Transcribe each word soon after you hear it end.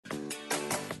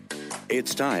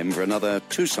It's time for another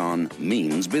Tucson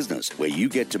Means Business, where you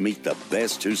get to meet the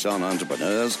best Tucson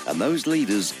entrepreneurs and those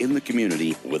leaders in the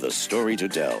community with a story to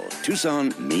tell.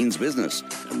 Tucson Means Business.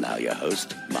 And now your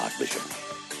host, Mark Bishop.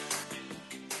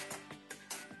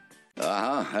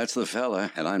 That's the fella,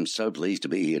 and I'm so pleased to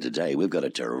be here today. We've got a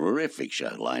terrific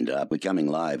show lined up. We're coming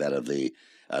live out of the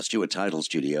Stuart Title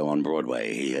Studio on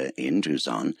Broadway here in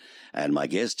Tucson. And my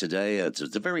guest today, it's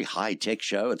a very high-tech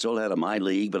show. It's all out of my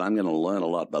league, but I'm going to learn a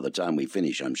lot by the time we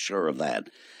finish. I'm sure of that.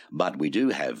 But we do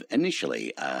have,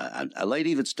 initially, a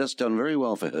lady that's just done very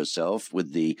well for herself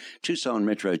with the Tucson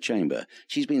Metro Chamber.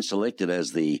 She's been selected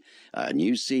as the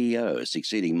new CEO,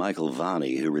 succeeding Michael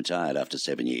Varney, who retired after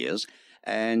 7 years.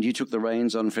 And you took the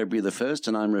reins on February the 1st,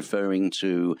 and I'm referring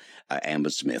to Amber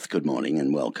Smith. Good morning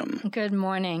and welcome. Good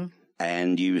morning.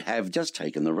 And you have just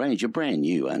taken the reins. You're brand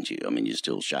new, aren't you? I mean, you're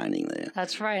still shining there.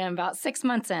 That's right. I'm about 6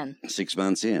 months in. 6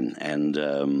 months in.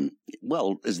 And,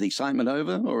 well, is the excitement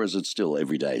over, or is it still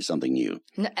every day something new?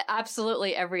 No,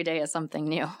 absolutely every day is something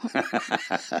new.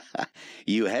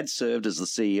 You had served as the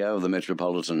CEO of the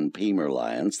Metropolitan Pima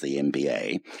Alliance, the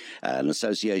MPA, an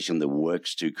association that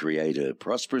works to create a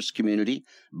prosperous community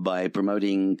by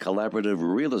promoting collaborative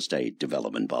real estate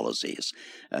development policies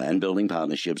and building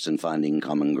partnerships and finding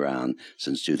common ground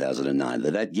since 2009.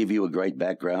 Did that give you a great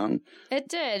background? It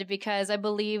did, because I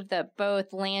believe that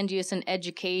both land use and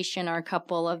education are a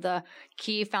couple of the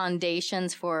key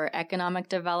foundations for economic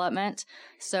development.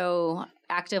 So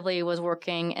actively was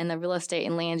working in the real estate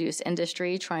and land use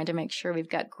industry, trying to make sure we've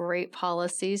got great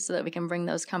policies so that we can bring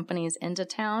those companies into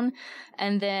town.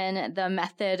 And then the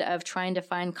method of trying to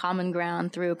find common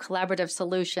ground through collaborative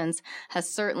solutions has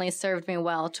certainly served me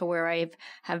well, to where I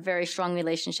have very strong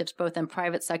relationships both in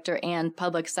private sector and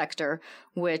public sector,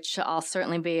 which I'll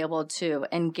certainly be able to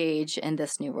engage in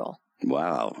this new role.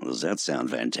 Wow, does that sound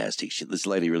fantastic? This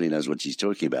lady really knows what she's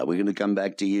talking about. We're going to come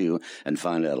back to you and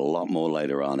find out a lot more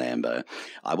later on, Amber.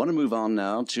 I want to move on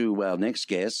now to our next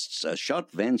guests.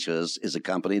 Shot Ventures is a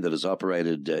company that has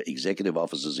operated executive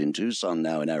offices in Tucson,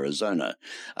 now in Arizona.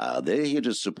 They're here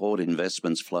to support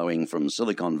investments flowing from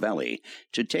Silicon Valley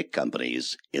to tech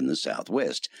companies in the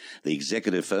Southwest. The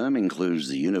executive firm includes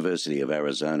the University of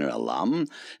Arizona alum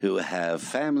who have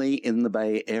family in the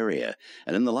Bay Area.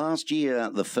 And in the last year,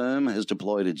 the firm has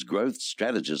deployed its growth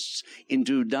strategists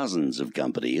into dozens of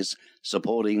companies,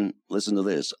 supporting, listen to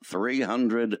this,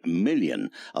 300 million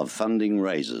of funding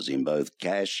raises in both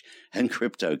cash and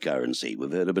cryptocurrency.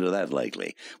 We've heard a bit of that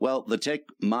lately. Well, the tech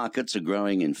markets are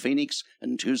growing in Phoenix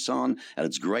and Tucson, and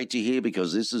it's great to hear,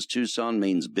 because this is Tucson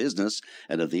Means Business,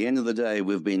 and at the end of the day,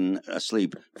 we've been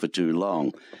asleep for too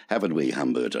long, haven't we,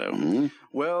 Humberto?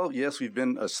 Well, yes, we've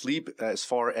been asleep as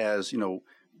far as,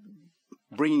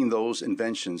 bringing those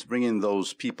inventions, bringing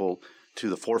those people to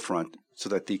the forefront so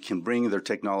that they can bring their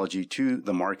technology to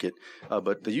the market.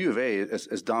 But the U of A,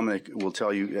 as Dominic will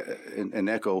tell you and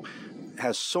echo,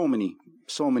 has so many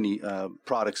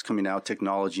products coming out,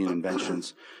 technology and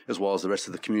inventions, as well as the rest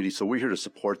of the community. So we're here to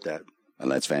support that.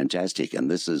 And that's fantastic. And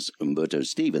this is Humberto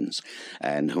Stevens.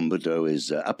 And Humberto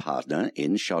is a partner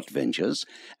in Shot Ventures.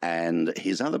 And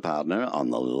his other partner on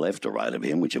the left or right of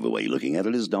him, whichever way you're looking at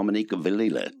it, is Dominic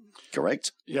Villela.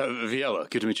 Correct? Yeah, Villela.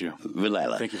 Good to meet you.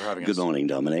 Villela. Thank you for having us. Good morning,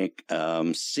 Dominic.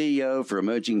 CEO for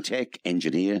Emerging Tech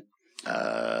Engineer,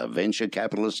 venture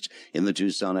capitalist in the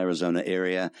Tucson, Arizona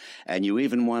area. And you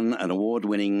even won an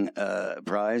award-winning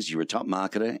prize. You're a top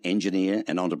marketer, engineer,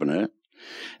 and entrepreneur.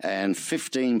 And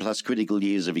 15-plus critical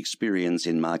years of experience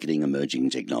in marketing emerging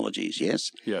technologies,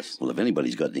 yes? Yes. Well, if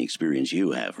anybody's got any experience,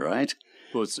 you have, right?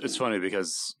 Well, it's funny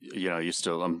because, you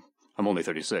still... I'm only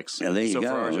 36. Now, there you go. For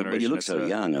our generation, but you look so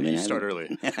young. I mean, you start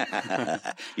early.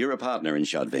 You're a partner in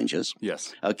Shot Ventures.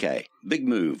 Yes. Okay. Big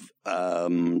move.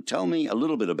 Tell me a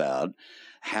little bit about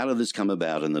how did this come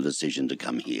about in the decision to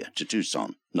come here to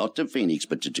Tucson, not to Phoenix,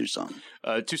 but to Tucson.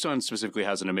 Tucson specifically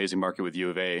has an amazing market with U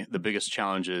of A. The biggest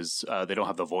challenge is they don't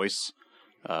have the voice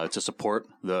to support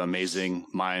the amazing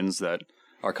minds that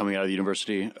are coming out of the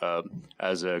university.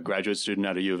 As a graduate student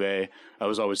out of U of A, I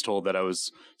was always told that I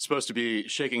was supposed to be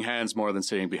shaking hands more than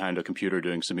sitting behind a computer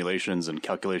doing simulations and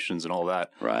calculations and all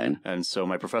that. Right. And so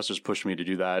my professors pushed me to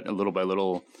do that. And little by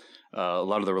little, a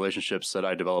lot of the relationships that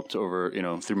I developed over,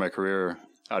 through my career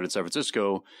out in San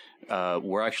Francisco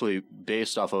were actually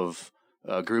based off of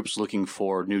groups looking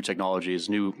for new technologies,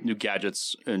 new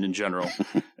gadgets, and in general.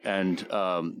 And,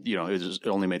 it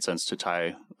only made sense to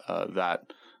tie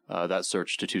that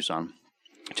search to Tucson.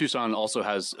 Tucson also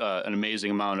has an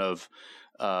amazing amount of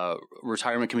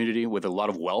retirement community with a lot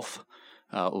of wealth.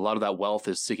 A lot of that wealth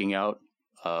is seeking out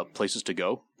places to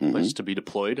go, places to be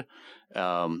deployed.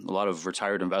 A lot of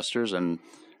retired investors, and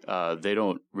they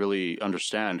don't really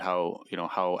understand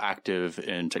how active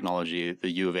in technology the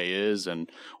U of A is,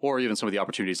 or even some of the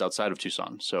opportunities outside of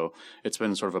Tucson. So it's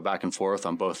been sort of a back and forth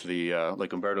on both the,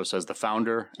 like Umberto says, the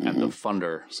founder and the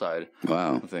funder side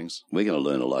of things. We're going to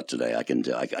learn a lot today. I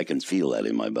can feel that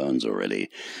in my bones already.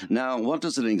 Now, what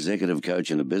does an executive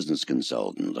coach and a business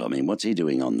consultant, I mean, what's he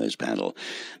doing on this panel?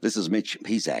 This is Mitch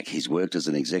Pizak. He's worked as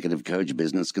an executive coach,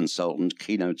 business consultant,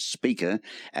 keynote speaker,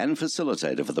 and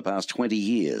facilitator for the past 20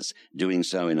 years, doing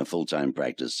so in a full-time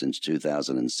practice since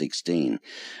 2016.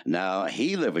 Now,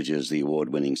 he leverages the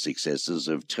award-winning successes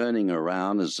of turning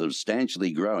around a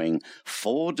substantially growing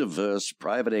 4 diverse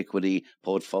private equity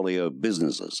portfolio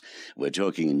businesses. We're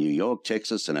talking in New York,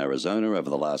 Texas, and Arizona over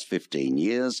the last 15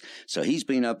 years, so he's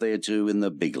been up there too in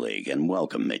the big league. And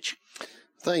welcome, Mitch.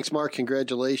 Thanks, Mark.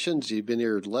 Congratulations. You've been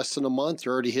here less than a month.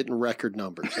 You're already hitting record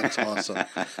numbers. That's awesome.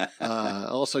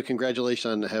 Also,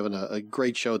 congratulations on having a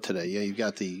great show today. Yeah, you've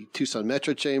got the Tucson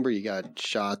Metro Chamber. You got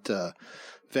Shot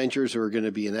Ventures, who are going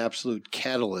to be an absolute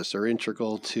catalyst or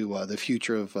integral to the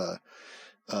future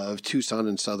of Tucson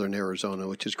and Southern Arizona,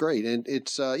 which is great. And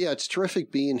it's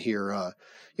terrific being here.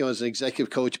 As an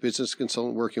executive coach, business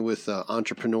consultant, working with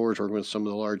entrepreneurs, working with some of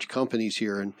the large companies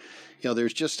here. And,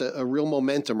 there's just a real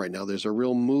momentum right now. There's a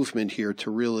real movement here to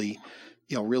really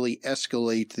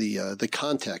escalate the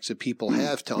context that people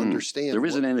have to understand. There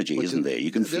is an energy, isn't there? You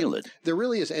can feel it. There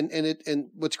really is. And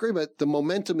what's great about it, the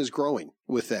momentum is growing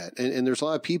with that. And there's a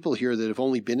lot of people here that have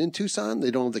only been in Tucson.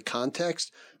 They don't have the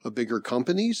context of bigger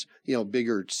companies,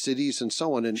 bigger cities and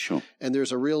so on. And, sure. And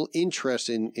there's a real interest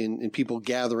in people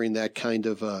gathering that kind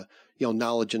of,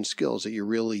 knowledge and skills that you're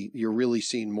really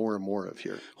seeing more and more of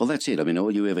here. Well, that's it. I mean,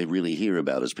 all you ever really hear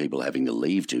about is people having to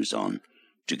leave Tucson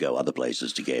to go other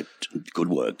places to get good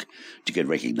work, to get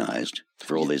recognized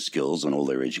for all their skills and all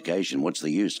their education. What's the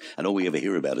use? And all we ever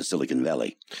hear about is Silicon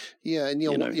Valley. Yeah, and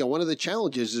one of the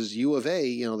challenges is U of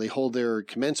A. They hold their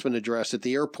commencement address at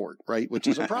the airport, right? Which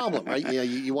is a problem, right?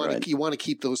 You want to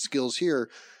keep those skills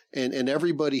here, and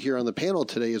everybody here on the panel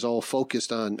today is all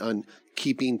focused on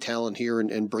keeping talent here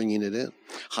and bringing it in.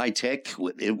 High tech,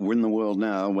 we're in the world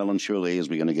now, well and surely, as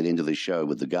we're going to get into this show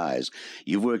with the guys.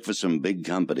 You've worked for some big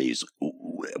companies.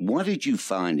 What did you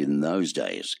find in those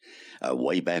days,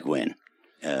 way back when?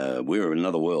 We're in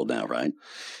another world now, right?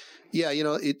 Yeah,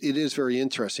 it is very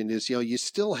interesting. You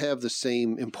still have the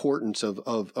same importance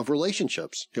of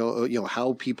relationships,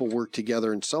 how people work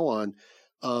together and so on.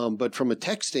 But from a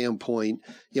tech standpoint,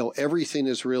 everything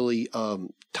is really,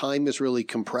 time is really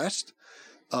compressed.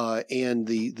 And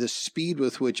the speed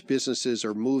with which businesses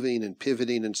are moving and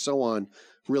pivoting and so on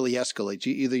really escalates.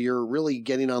 Either you're really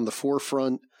getting on the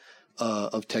forefront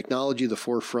of technology, the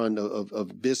forefront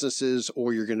of businesses,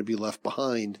 or you're going to be left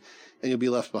behind, and you'll be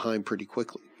left behind pretty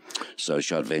quickly. So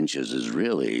Shot Ventures is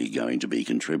really going to be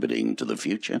contributing to the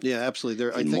future. Yeah,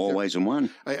 absolutely. In more ways than one.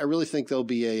 I really think they'll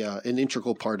be an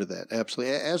integral part of that.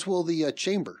 Absolutely. As will the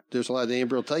chamber. There's a lot that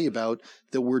Amber will tell you about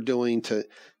that we're doing to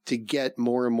get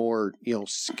more and more,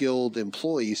 skilled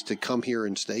employees to come here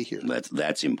and stay here.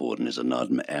 That's important, is it not?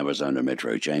 Arizona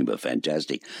Metro Chamber,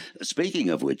 fantastic. Speaking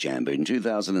of which, Amber, in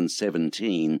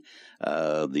 2017,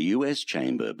 the U.S.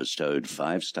 Chamber bestowed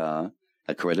 5-star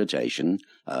accreditation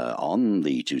on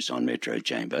the Tucson Metro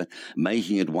Chamber,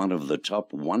 making it one of the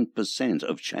top 1%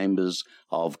 of chambers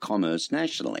of commerce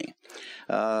nationally.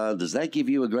 Does that give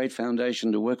you a great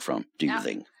foundation to work from, do you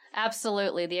think?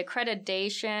 Absolutely. The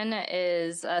accreditation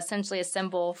is essentially a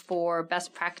symbol for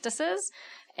best practices.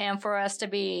 And for us to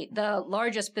be the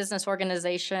largest business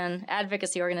organization,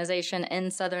 advocacy organization in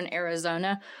Southern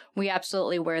Arizona, we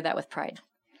absolutely wear that with pride.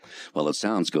 Well, it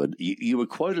sounds good. You were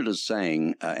quoted as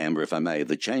saying, Amber, if I may,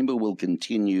 the Chamber will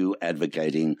continue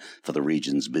advocating for the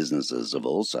region's businesses of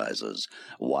all sizes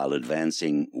while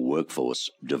advancing workforce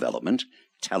development,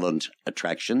 talent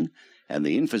attraction, and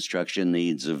the infrastructure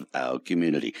needs of our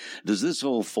community. Does this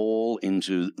all fall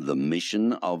into the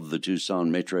mission of the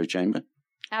Tucson Metro Chamber?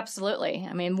 Absolutely.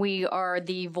 I mean, we are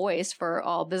the voice for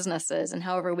all businesses, and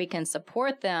however we can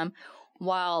support them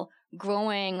while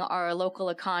growing our local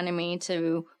economy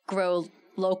to grow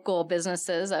local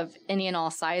businesses of any and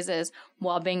all sizes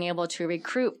while being able to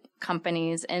recruit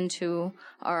companies into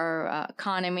our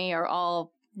economy are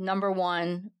all number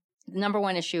one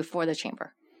issue for the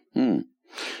chamber.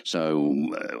 So,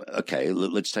 okay,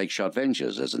 let's take Shot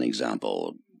Ventures as an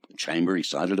example. Chamber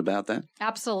excited about that?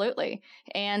 Absolutely.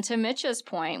 And to Mitch's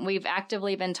point, we've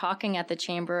actively been talking at the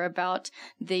chamber about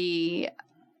the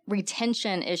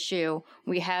retention issue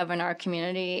we have in our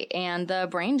community and the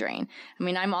brain drain. I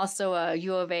mean, I'm also a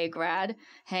U of A grad,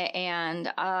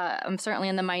 and I'm certainly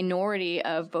in the minority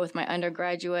of both my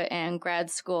undergraduate and grad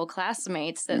school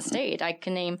classmates that stayed. I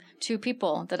can name 2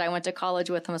 people that I went to college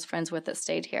with and was friends with that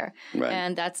stayed here. Right.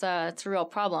 And it's a real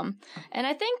problem. And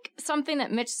I think something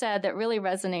that Mitch said that really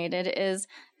resonated is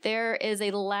there is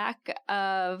a lack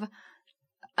of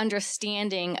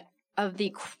understanding of the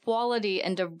quality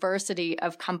and diversity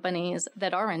of companies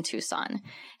that are in Tucson.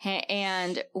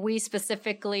 And we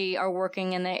specifically are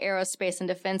working in the aerospace and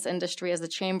defense industry as a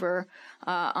chamber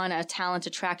on a talent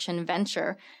attraction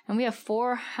venture. And we have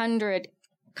 400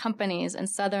 companies in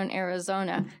southern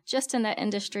Arizona just in that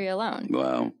industry alone.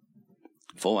 Wow.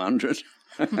 400?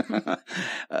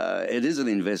 It is an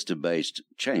investor-based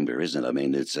chamber, isn't it? I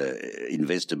mean, it's a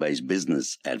investor-based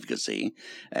business advocacy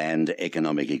and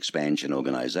economic expansion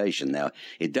organization. Now,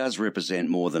 it does represent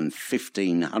more than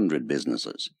 1,500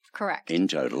 businesses. Correct. In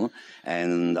total.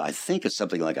 And I think it's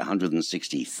something like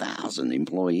 160,000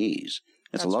 employees.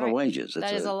 That's a lot of wages.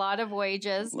 That is a lot of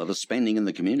wages. A lot of spending in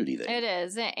the community there. It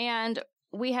is. And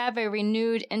we have a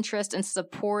renewed interest in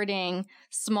supporting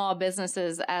small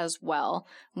businesses as well.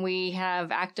 We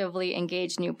have actively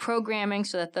engaged new programming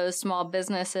so that those small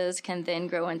businesses can then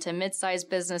grow into mid-sized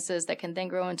businesses that can then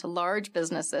grow into large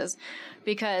businesses,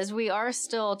 because we are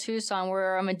still Tucson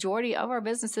where a majority of our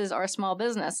businesses are small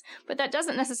business. But that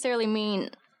doesn't necessarily mean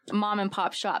mom and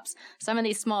pop shops. Some of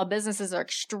these small businesses are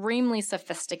extremely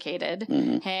sophisticated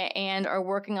and are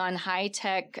working on high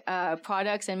tech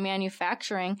products and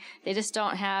manufacturing. They just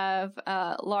don't have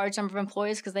a large number of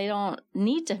employees because they don't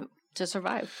need to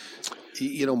survive.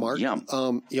 You know, Mark, yeah.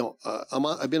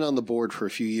 I've been on the board for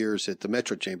a few years at the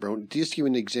Metro Chamber. Just to give you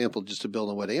an example, just to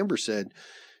build on what Amber said,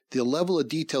 the level of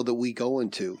detail that we go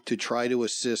into to try to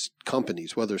assist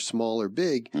companies, whether small or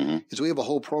big, is we have a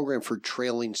whole program for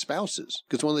trailing spouses.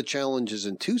 Because one of the challenges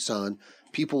in Tucson,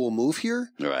 people will move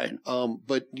here, right?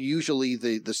 But usually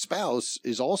the spouse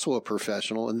is also a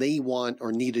professional and they want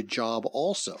or need a job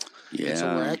also. Yeah. And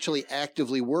so we're actually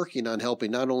actively working on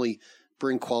helping not only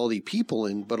bring quality people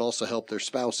in, but also help their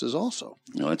spouses also.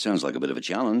 No, it sounds like a bit of a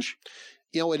challenge.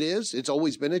 You know, it is. It's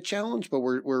always been a challenge, but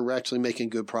we're actually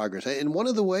making good progress. And one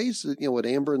of the ways that, what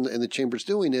Amber and the Chamber's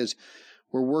doing is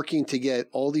we're working to get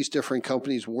all these different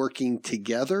companies working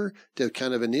together to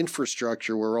kind of an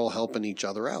infrastructure where we're all helping each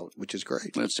other out, which is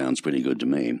great. That sounds pretty good to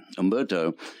me.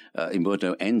 Umberto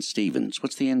and Stevens.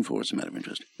 What's the N for, as a matter of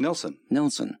interest?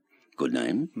 Nelson. Good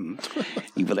name.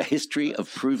 You've got a history of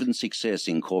proven success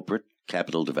in corporate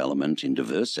capital development in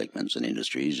diverse segments and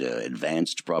industries,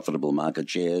 advanced profitable market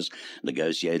shares,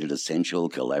 negotiated essential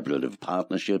collaborative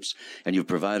partnerships, and you've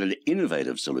provided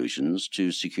innovative solutions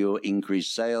to secure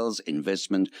increased sales,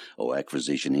 investment, or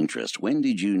acquisition interest. When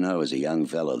did you know as a young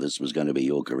fellow this was going to be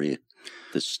your career,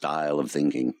 this style of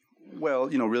thinking? Well,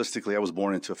 realistically, I was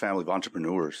born into a family of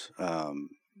entrepreneurs.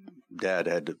 Dad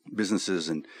had businesses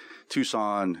in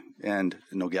Tucson and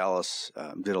Nogales,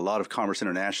 did a lot of commerce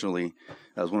internationally.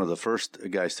 I was one of the first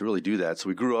guys to really do that. So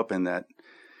we grew up in that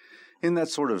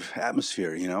sort of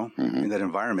atmosphere, in that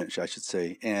environment, I should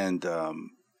say. And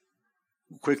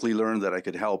quickly learned that I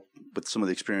could help with some of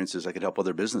the experiences. I could help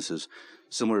other businesses,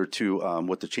 similar to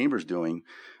what the Chamber's doing.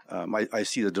 I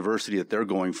see the diversity that they're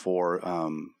going for.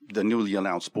 The newly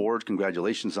announced board,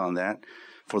 congratulations on that.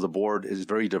 For the board is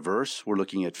very diverse. We're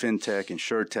looking at fintech,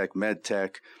 insurtech,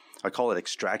 medtech. I call it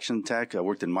extraction tech. I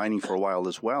worked in mining for a while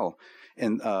as well.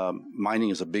 And mining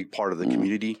is a big part of the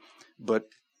community. But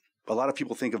a lot of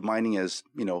people think of mining as,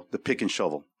 the pick and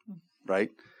shovel, right?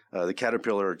 The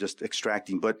caterpillar just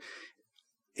extracting. But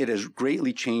it has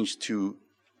greatly changed to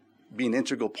be an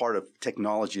integral part of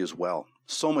technology as well.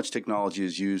 So much technology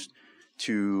is used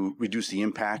to reduce the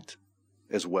impact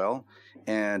as well.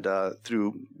 And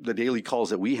through the daily calls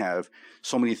that we have,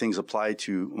 so many things apply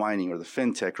to mining or the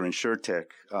fintech or insurtech.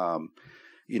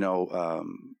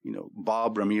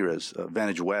 Bob Ramirez,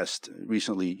 Vantage West,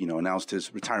 recently, announced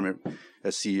his retirement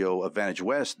as CEO of Vantage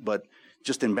West. But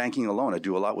just in banking alone, I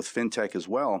do a lot with fintech as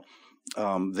well.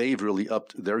 They've really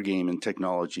upped their game in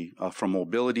technology from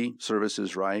mobility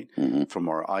services, right? From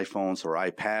our iPhones or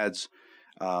iPads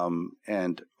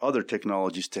and other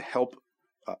technologies to help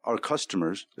our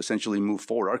customers essentially move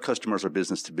forward. Our customers are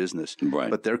business to business, right,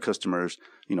 but their customers,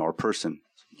 are person,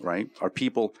 right? Are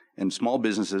people and small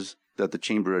businesses that the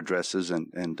Chamber addresses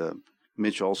and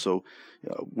Mitch also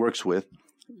works with.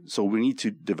 So we need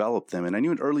to develop them. And I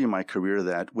knew it early in my career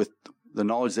that with the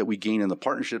knowledge that we gain and the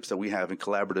partnerships that we have in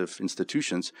collaborative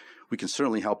institutions, we can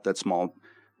certainly help that small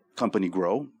company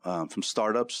grow, from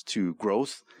startups to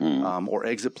growth, or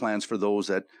exit plans for those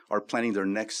that are planning their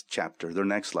next chapter, their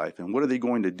next life. And what are they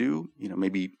going to do?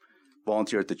 Maybe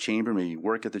volunteer at the chamber, maybe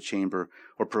work at the chamber,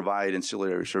 or provide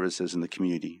ancillary services in the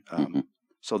community.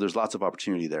 So there's lots of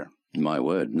opportunity there. My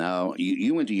word. Now,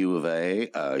 you went to U of A,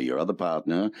 your other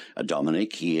partner,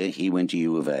 Dominic here, he went to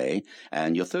U of A,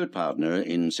 and your third partner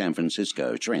in San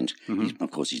Francisco, Trent.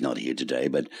 Of course, he's not here today,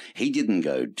 but he didn't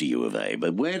go to U of A.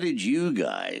 But where did you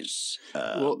guys?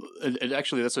 Well,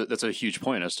 actually, that's a huge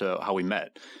point as to how we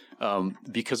met.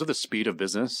 Because of the speed of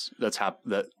business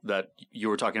that you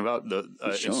were talking about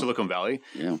in Silicon Valley,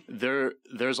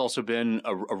 there's also been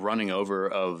a running over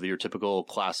of your typical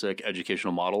classic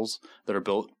educational models that are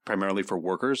built primarily for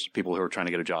workers, people who are trying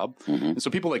to get a job. And so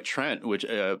people like Trent, which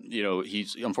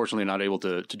he's unfortunately not able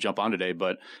to jump on today,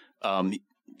 but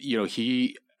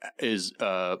he is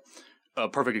a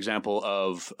perfect example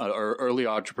of an early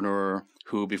entrepreneur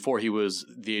who, before he was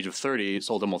the age of 30,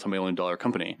 sold a multi-million-dollar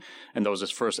company. And that was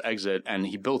his first exit. And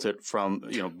he built it from,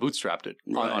 bootstrapped it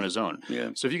on his own. Yeah.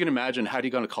 So if you can imagine, had he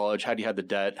gone to college, had he had the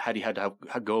debt, had he had to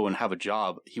go and have a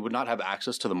job, he would not have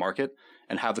access to the market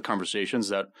and have the conversations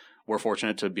that we're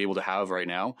fortunate to be able to have right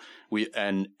now.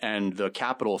 And the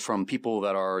capital from people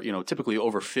that are, typically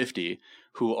over 50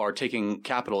 who are taking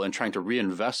capital and trying to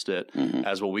reinvest it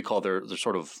as what we call their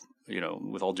sort of,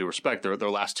 with all due respect, their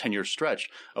last 10-year stretch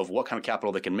of what kind of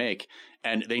capital they can make.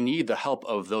 And they need the help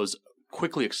of those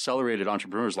quickly accelerated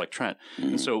entrepreneurs like Trent.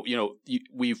 And so,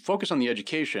 we focus on the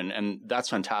education, and that's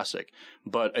fantastic.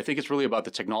 But I think it's really about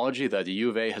the technology that the U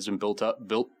of A has been built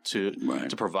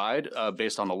to provide,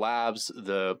 based on the labs,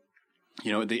 the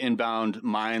inbound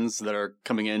minds that are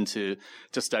coming in to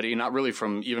study, not really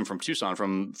from Tucson,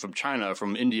 from China,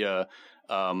 from India,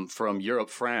 from Europe,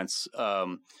 France.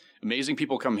 Amazing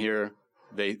people come here.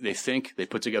 They think, they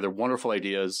put together wonderful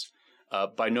ideas.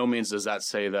 By no means does that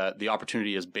say that the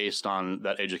opportunity is based on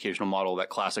that educational model, that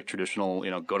classic traditional,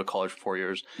 go to college for 4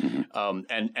 years.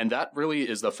 And that really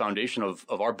is the foundation of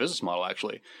our business model,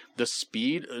 actually. The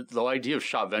speed, the idea of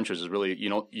Shot Ventures is really,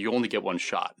 you only get one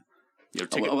shot.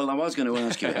 Well, I was going to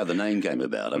ask you how the name came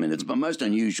about. I mean, it's most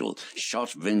unusual.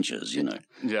 Shot Ventures,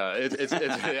 Yeah, it's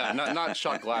not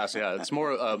shot glass. Yeah, it's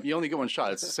more you only get one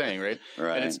shot. It's the saying, right?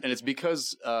 Right. And it's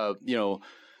because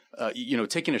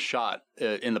taking a shot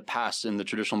in the past in the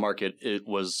traditional market, it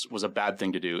was a bad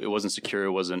thing to do. It wasn't secure.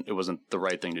 It wasn't the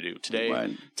right thing to do.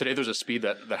 Today there's a speed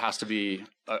that has to be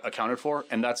accounted for,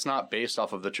 and that's not based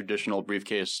off of the traditional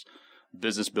briefcase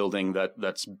business building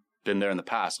that's been there in the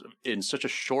past. In such a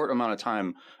short amount of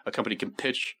time, a company can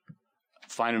pitch,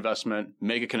 find investment,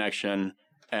 make a connection,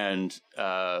 and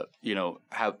have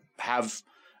a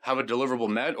deliverable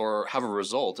met or have a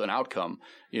result, an outcome.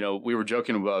 We were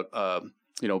joking about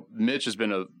Mitch has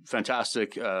been a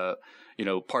fantastic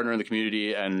partner in the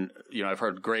community, and I've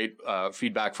heard great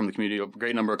feedback from the community. A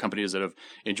great number of companies that have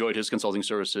enjoyed his consulting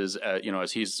services.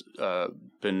 As he's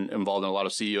been involved in a lot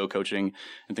of CEO coaching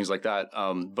and things like that.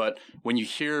 But when you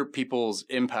hear people's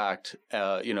impact,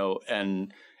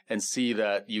 and see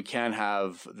that you can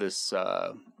have this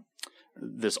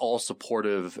all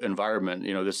supportive environment,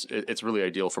 it's really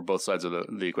ideal for both sides of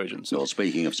the equation. So, well,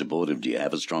 speaking of supportive, do you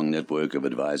have a strong network of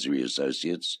advisory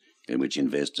associates in which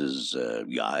investors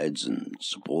guides and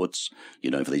supports,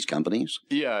 for these companies?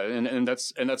 Yeah, and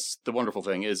that's the wonderful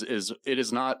thing is it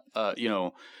is not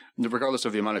regardless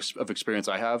of the amount of experience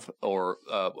I have or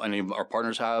any of our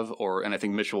partners have, and I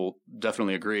think Mitch will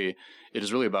definitely agree, it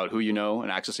is really about who you know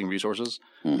and accessing resources,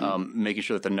 making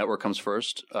sure that the network comes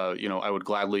first. I would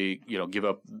gladly give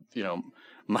up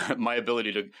my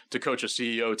ability to coach a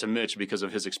CEO to Mitch because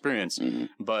of his experience.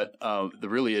 But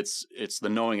it's the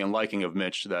knowing and liking of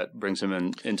Mitch that brings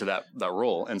him into that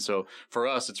role. And so for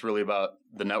us, it's really about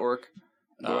the network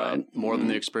more than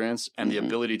the experience and the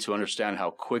ability to understand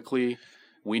how quickly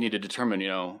we need to determine,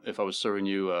 if I was serving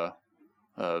you a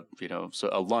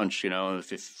lunch,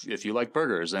 if you like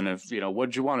burgers, and if, what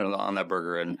did you want on that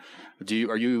burger, and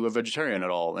are you a vegetarian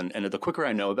at all? And the quicker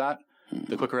I know that,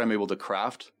 the quicker I'm able to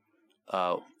craft,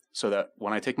 so that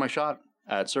when I take my shot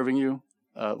at serving you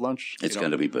lunch, it's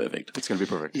going to be perfect. It's going to be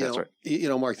perfect. That's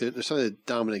right. Mark, there's something that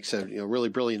Dominic said, really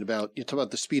brilliant about, you talk about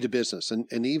the speed of business,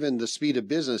 and even the speed of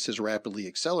business is rapidly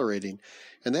accelerating.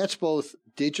 And that's both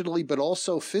digitally, but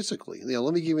also physically.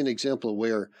 Let me give you an example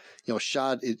where,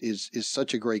 SHOT is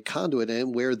such a great conduit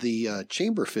and where the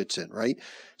chamber fits in, right?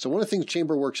 So one of the things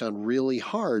Chamber works on really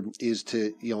hard is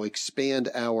to, expand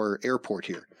our airport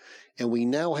here. And we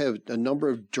now have a number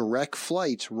of direct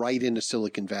flights right into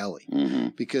Silicon Valley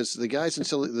because the guys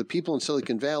the people in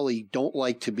Silicon Valley don't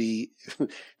like to they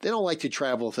don't like to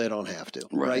travel if they don't have to,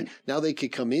 right? Now they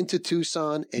could come into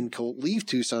Tucson and leave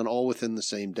Tucson all within the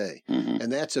same day.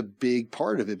 And that's a big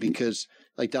part of it because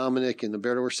like Dominic and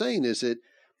Roberto were saying is that,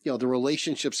 the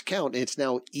relationships count. It's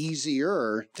now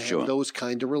easier to have those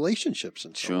kind of relationships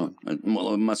and so on.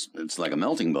 Well, it's like a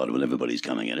melting pot when everybody's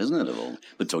coming in, isn't it?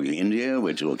 We're talking India,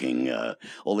 we're talking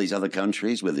all these other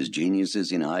countries where there's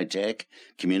geniuses in high tech,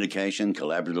 communication,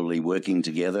 collaboratively working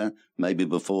together. Maybe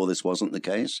before this wasn't the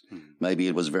case. Maybe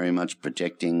it was very much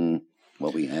protecting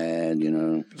what we had,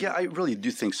 Yeah, I really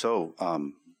do think so.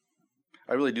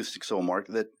 I really do think so, Mark,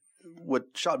 that what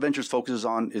Shot Ventures focuses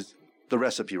on is the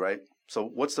recipe, right? So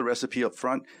what's the recipe up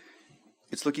front?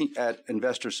 It's looking at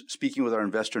investors, speaking with our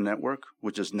investor network,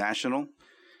 which is national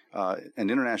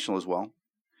and international as well,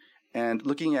 and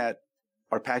looking at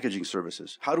our packaging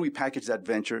services. How do we package that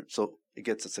venture so it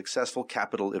gets a successful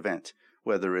capital event,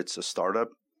 whether it's a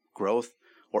startup, growth,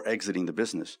 or exiting the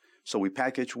business? So we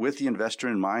package with the investor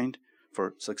in mind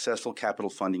for successful capital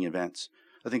funding events.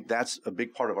 I think that's a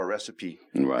big part of our recipe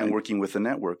and working with the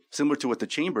network. Similar to what the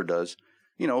Chamber does,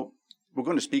 we're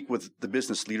going to speak with the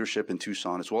business leadership in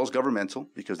Tucson as well as governmental,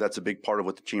 because that's a big part of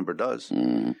what the Chamber does,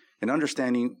 and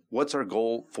understanding what's our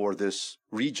goal for this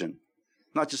region,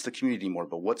 not just the community more,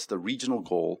 but what's the regional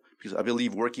goal? Because I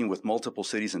believe working with multiple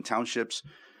cities and townships,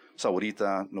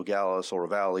 Sahuarita, Nogales, Oro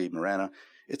Valley, Marana,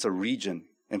 it's a region,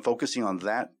 and focusing on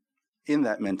that, in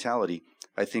that mentality,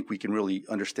 I think we can really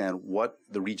understand what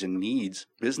the region needs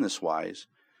business-wise,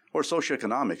 or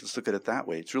socioeconomic. Let's look at it that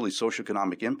way. It's really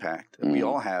socioeconomic impact that we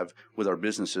all have with our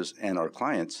businesses and our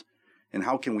clients. And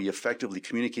how can we effectively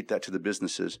communicate that to the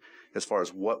businesses as far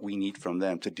as what we need from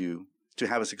them to do to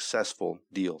have a successful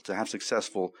deal, to have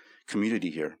successful community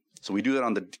here. So we do that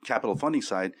on the capital funding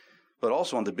side, but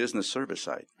also on the business service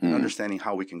side, and understanding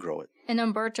how we can grow it. And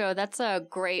Humberto, that's a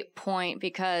great point,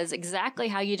 because exactly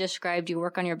how you described you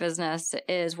work on your business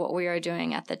is what we are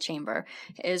doing at the Chamber,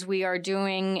 is we are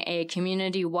doing a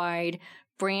community-wide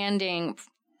branding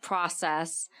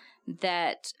process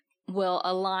that will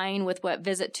align with what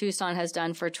Visit Tucson has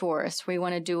done for tourists. We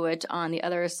want to do it on the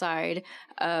other side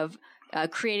of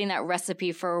creating that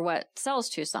recipe for what sells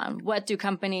Tucson. What do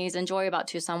companies enjoy about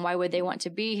Tucson? Why would they want to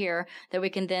be here? That we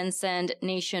can then send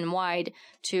nationwide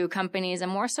to companies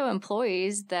and more so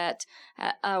employees that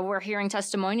we're hearing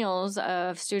testimonials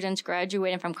of students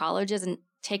graduating from colleges and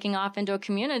taking off into a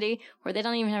community where they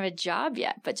don't even have a job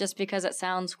yet. But just because it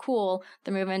sounds cool,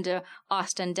 they move into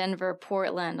Austin, Denver,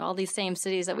 Portland, all these same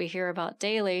cities that we hear about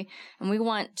daily. And we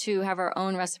want to have our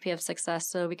own recipe of success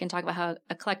so we can talk about how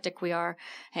eclectic we are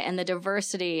and the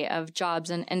diversity of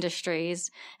jobs and industries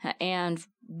and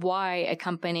why a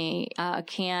company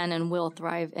can and will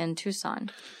thrive in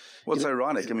Tucson. Well, it's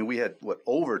ironic. I mean, we had,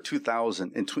 over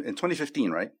 2,000 in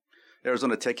 2015, right?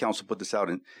 Arizona Tech Council put this out.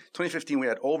 In 2015, we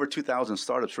had over 2,000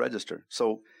 startups register.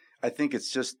 So I think it's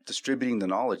just distributing the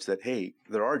knowledge that, hey,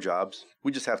 there are jobs.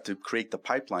 We just have to create the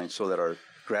pipeline so that our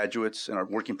graduates and our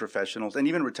working professionals and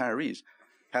even retirees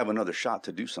have another shot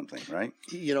to do something, right?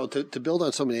 You know, to build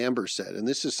on something Amber said, and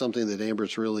this is something that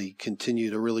Amber's really continue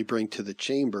to really bring to the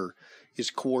Chamber, is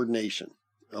coordination.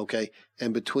 Okay.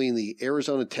 And between the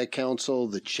Arizona Tech Council,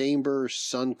 the Chamber,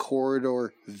 Sun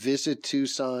Corridor, Visit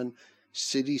Tucson,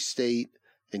 city, state,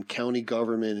 and county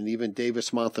government, and even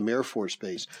Davis-Monthan Air Force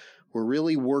Base, we're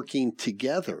really working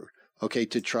together, okay,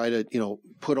 to try to,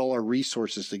 put all our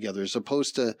resources together, as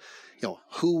opposed to,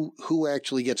 who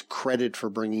actually gets credit for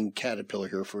bringing Caterpillar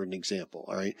here, for an example,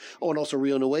 all right? Oh, and also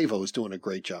Rio Nuevo is doing a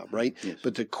great job, right? Yes.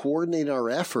 But to coordinate our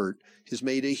effort has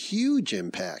made a huge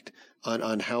impact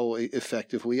on how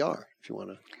effective we are, if you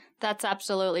want to. That's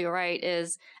absolutely right.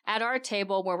 Is at our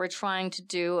table where we're trying to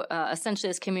do essentially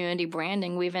this community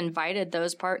branding, we've invited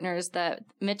those partners that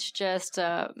Mitch just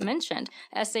mentioned: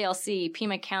 SALC,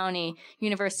 Pima County,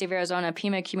 University of Arizona,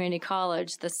 Pima Community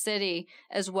College, the city,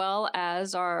 as well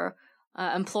as our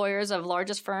employers of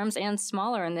largest firms and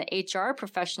smaller, and the HR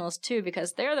professionals too,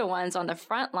 because they're the ones on the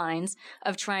front lines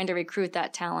of trying to recruit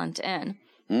that talent in.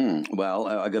 Well,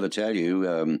 I got to tell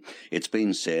you, it's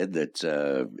been said that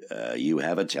you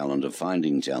have a talent of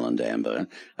finding talent, Amber,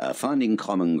 finding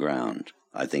common ground,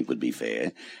 I think would be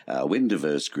fair, when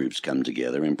diverse groups come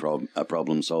together in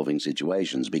problem-solving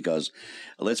situations. Because,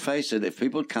 let's face it, if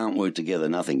people can't work together,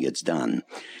 nothing gets done.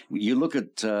 You look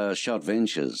at Shot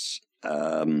Ventures.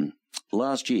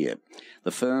 Last year,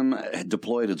 the firm had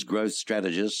deployed its growth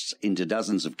strategists into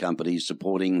dozens of companies,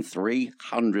 supporting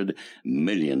 300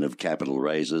 million of capital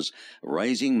raises,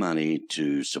 raising money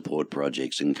to support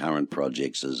projects, and current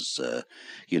projects as,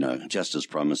 just as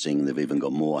promising. They've even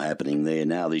got more happening there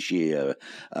now this year.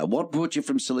 What brought you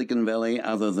from Silicon Valley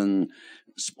other than,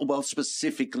 well,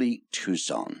 specifically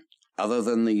Tucson, other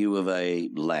than the U of A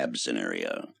lab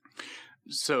scenario?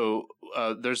 So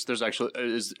there's actually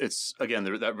it's again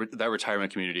that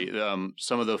retirement community.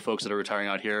 Some of the folks that are retiring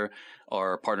out here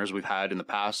are partners we've had in the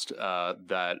past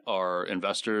that are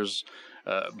investors,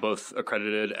 both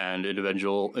accredited and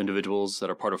individuals that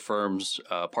are part of firms,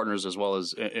 partners as well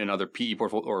as in other PE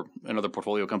portfolio or in other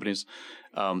portfolio companies.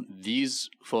 These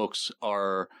folks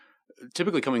are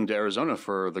typically coming to Arizona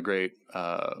for the great,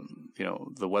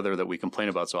 the weather that we complain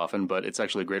about so often, but it's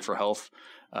actually great for health,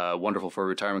 wonderful for a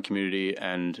retirement community.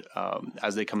 And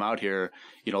as they come out here,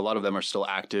 a lot of them are still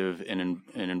active in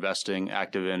investing,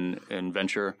 active in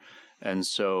venture. And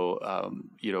so,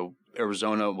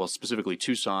 Arizona, well, specifically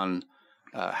Tucson,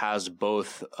 has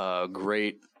both a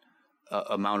great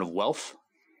amount of wealth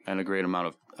and a great amount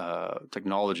of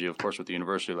technology, of course, with the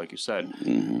university, like you said.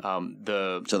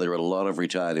 Mm-hmm. So there are a lot of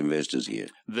retired investors here.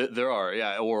 There are,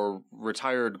 yeah, or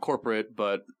retired corporate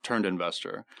but turned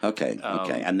investor. Okay,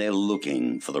 and they're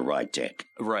looking for the right tech,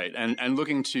 right, and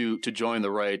looking to join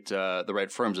the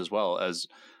right firms as well as.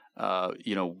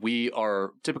 We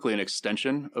are typically an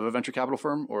extension of a venture capital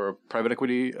firm or a private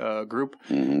equity group,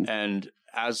 mm-hmm. and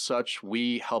as such,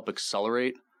 we help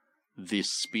accelerate the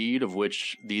speed of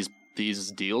which these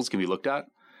deals can be looked at.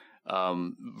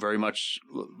 Very much,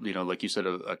 like you said,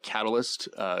 a catalyst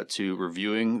to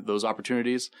reviewing those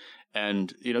opportunities.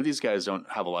 And, these guys don't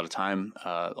have a lot of time.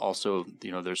 Also,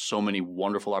 there's so many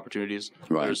wonderful opportunities.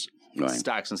 Right. There's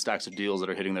stacks and stacks of deals that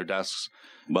are hitting their desks.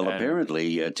 Well,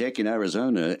 apparently, tech in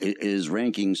Arizona is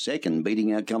ranking second,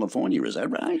 beating out California. Is that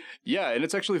right? Yeah, and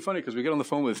it's actually funny because we get on the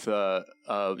phone with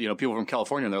people from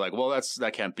California, and they're like, "Well,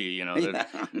 that can't be."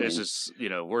 It's just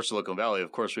we're Silicon Valley.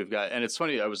 Of course, we've got. And it's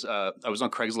funny. I was on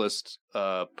Craigslist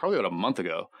probably about a month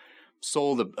ago.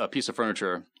 Sold a piece of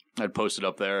furniture I'd posted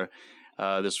up there.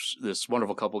 This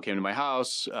wonderful couple came to my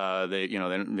house. They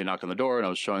knocked on the door, and I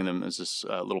was showing them this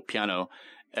little piano,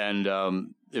 and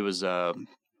it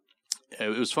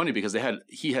was funny because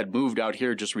he had moved out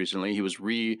here just recently. He was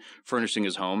refurnishing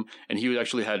his home, and he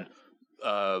actually had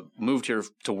moved here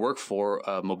to work for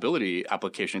a mobility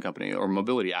application company or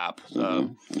mobility app,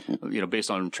 mm-hmm.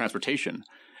 Based on transportation.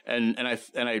 And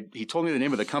he told me the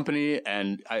name of the company,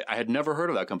 and I had never heard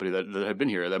of that company that had been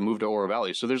here, that moved to Oro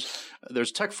Valley. So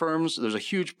there's tech firms. There's a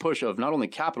huge push of not only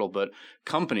capital, but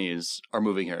companies are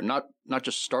moving here. Not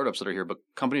just startups that are here, but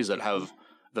companies that have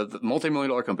the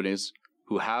multi-million-dollar companies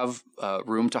who have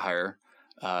room to hire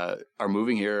are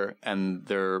moving here, and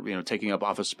they're taking up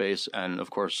office space, and of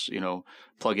course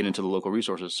plugging into the local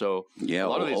resources. So yeah,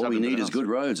 all we need is good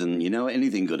roads, and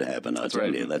anything could happen. I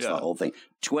tell you, that's the whole thing.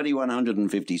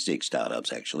 2,156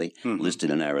 startups actually listed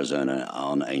in Arizona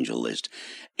on Angel List,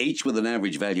 each with an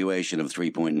average valuation of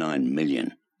 $3.9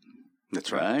 million.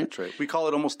 That's right. That's right. We call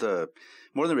it almost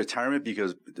more than retirement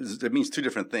because it means two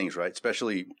different things, right?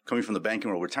 Especially coming from the banking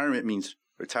world, retirement means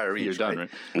retirees. You're done, right?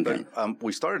 Okay. But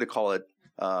we started to call it.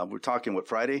 We're talking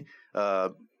Friday,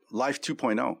 Life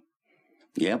 2.0.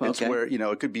 Yeah, okay. It's where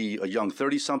it could be a young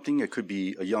 30-something, it could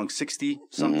be a young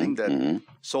 60-something that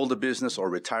sold a business or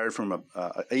retired from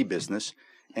a business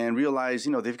and realized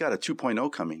they've got a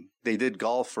 2.0 coming. They did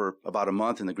golf for about a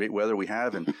month in the great weather we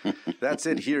have, and that's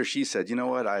it. He or she said, "You know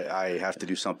what? I have to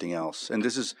do something else." And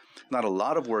this is not a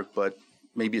lot of work, but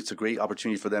maybe it's a great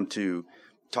opportunity for them to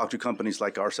talk to companies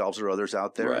like ourselves or others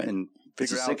out there and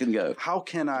figure out how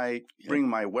can I bring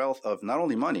my wealth of not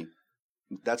only money.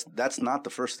 That's not the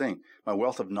first thing. My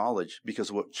wealth of knowledge,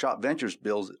 because what Shop Ventures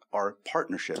builds are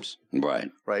partnerships.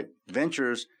 Right.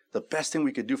 Ventures, the best thing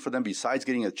we could do for them besides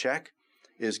getting a check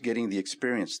is getting the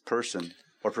experienced person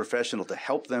or professional to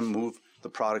help them move the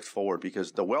product forward,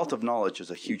 because the wealth of knowledge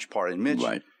is a huge part. And Mitch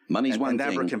money's one thing.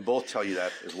 And Amber can both tell you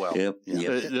that as well. Yep.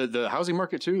 The housing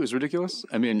market too is ridiculous.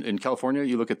 I mean, in California,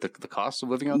 you look at the cost of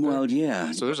living out there. Well,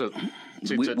 yeah. So there's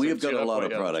we've got a lot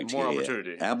of product more here.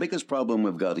 Opportunity. Our biggest problem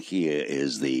we've got here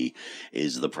is the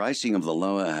pricing of the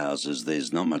lower houses.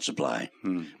 There's not much supply.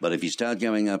 But if you start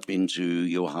going up into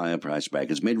your higher price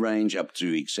brackets, mid-range up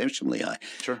to exceptionally high,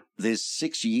 sure, there's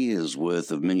 6 years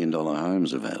worth of $1 million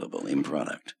homes available in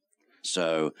product.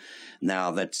 So now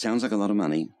that sounds like a lot of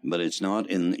money, but it's not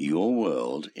in your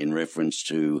world in reference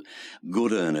to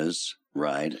good earners,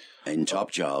 right, in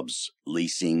top jobs,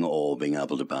 leasing or being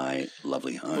able to buy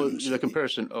lovely homes. Well, the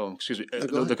comparison,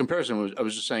 the comparison I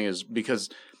was just saying is because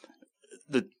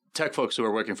the tech folks who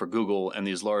are working for Google and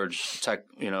these large tech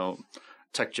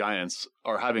giants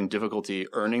are having difficulty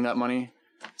earning that money,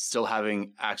 still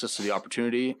having access to the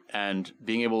opportunity, and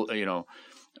being able,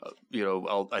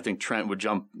 I think Trent would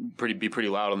be pretty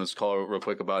loud on this call real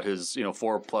quick about his,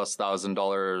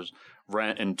 $4,000+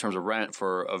 rent in terms of rent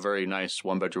for a very nice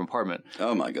 1-bedroom apartment.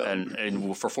 Oh my God!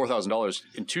 And for $4,000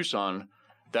 in Tucson,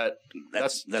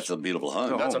 that's a beautiful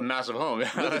home. That's a massive home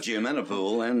with a gym and a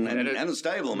pool and a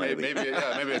stable, maybe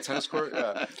a tennis court.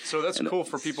 Yeah. So that's cool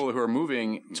for people who are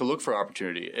moving to look for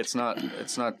opportunity. It's not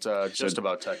just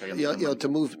about tech. To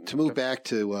move back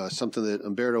to something that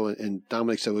Umberto and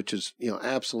Dominic said, which is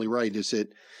absolutely right, is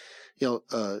that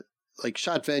like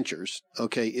Shot Ventures,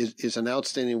 okay, is an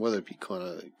outstanding, whether it be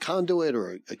a conduit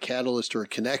or a catalyst or a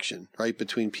connection, right,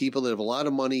 between people that have a lot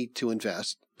of money to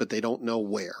invest, but they don't know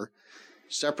where.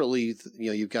 Separately,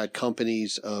 you've got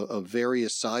companies of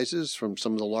various sizes, from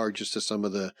some of the largest to some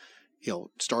of the,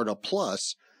 startup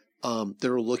plus, that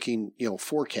are looking,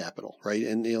 for capital, right?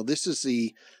 And, this is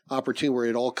the opportunity where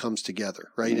it all comes together,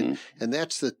 right? Mm-hmm. And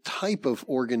that's the type of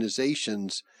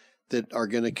organizations that are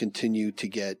going to continue to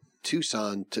get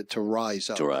Tucson to rise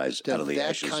up. To rise out of the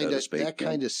ashes, so to speak. That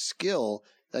kind of skill,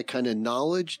 that kind of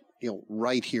knowledge,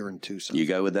 right here in Tucson. You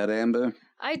go with that, Amber?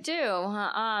 I do.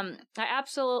 I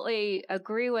absolutely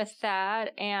agree with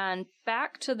that. And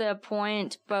back to the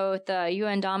point both you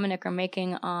and Dominic are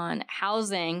making on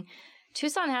housing,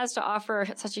 Tucson has to offer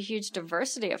such a huge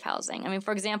diversity of housing. I mean,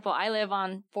 for example, I live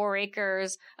on 4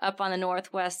 acres up on the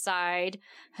northwest side,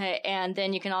 and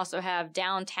then you can also have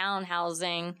downtown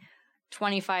housing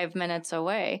 25 minutes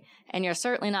away, and you're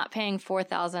certainly not paying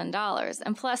 $4,000.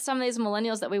 And plus, some of these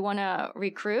millennials that we want to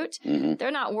recruit,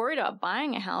 they're not worried about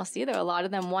buying a house either. A lot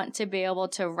of them want to be able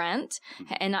to rent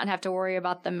and not have to worry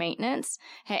about the maintenance.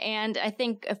 And I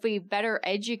think if we better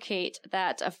educate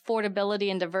that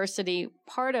affordability and diversity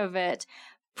part of it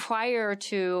prior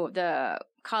to the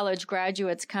college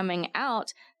graduates coming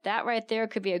out, that right there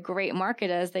could be a great market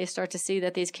as they start to see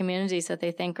that these communities that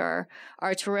they think are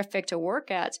terrific to work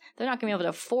at, they're not going to be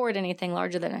able to afford anything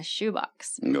larger than a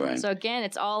shoebox. Right. So again,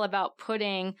 it's all about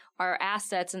putting our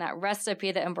assets in that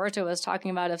recipe that Umberto was talking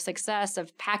about of success,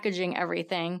 of packaging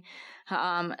everything,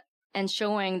 and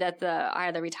showing that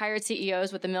the retired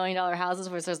CEOs with the $1 million houses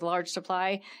where there's a large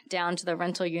supply, down to the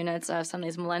rental units of some of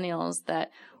these millennials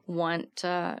that want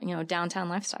downtown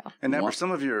lifestyle. And now, some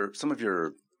of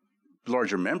your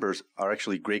larger members are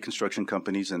actually great construction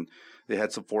companies, and they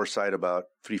had some foresight about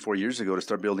 3-4 years ago to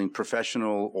start building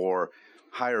professional or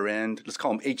higher end, let's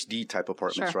call them HD type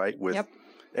apartments, sure. Right? With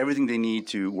everything they need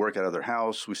to work out of their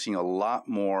house. We've seen a lot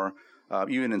more,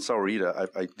 even in Sahuarita,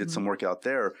 I did some work out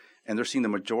there, and they're seeing the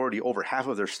majority, over half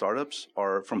of their startups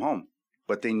are from home,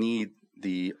 but they need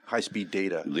the high-speed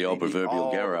data. The old proverbial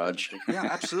garage. Yeah,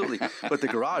 absolutely. But the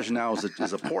garage now is a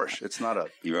Porsche. It's not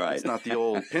It's not the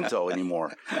old Pinto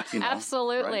anymore.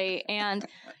 Absolutely. Right? And,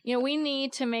 we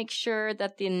need to make sure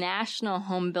that the national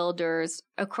home builders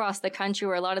across the country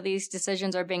where a lot of these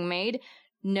decisions are being made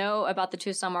know about the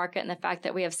Tucson market and the fact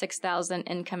that we have 6,000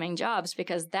 incoming jobs,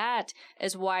 because that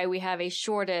is why we have a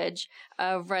shortage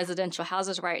of residential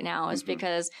houses right now, is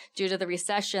because due to the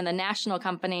recession, the national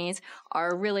companies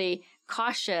are really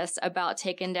cautious about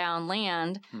taking down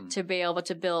land to be able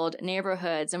to build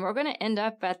neighborhoods. And we're going to end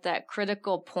up at that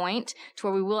critical point to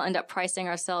where we will end up pricing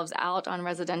ourselves out on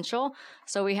residential.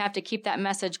 So we have to keep that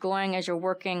message going as you're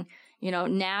working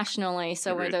nationally.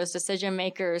 So where those decision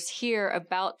makers hear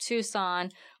about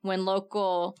Tucson, when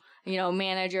local,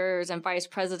 managers and vice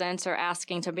presidents are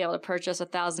asking to be able to purchase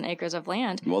 1,000 acres of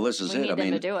land. Well, this is we need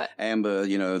them to do it. Amber,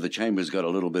 the Chamber's got a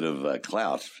little bit of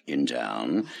clout in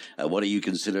town. What do you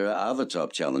consider are the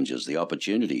top challenges, the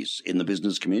opportunities in the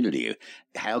business community?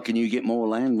 How can you get more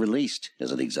land released,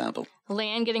 as an example?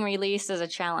 Land getting released is a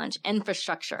challenge.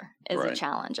 Infrastructure is a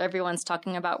challenge. Everyone's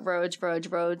talking about roads,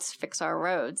 fix our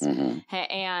roads.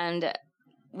 And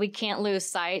we can't lose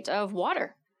sight of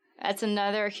water. That's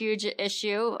another huge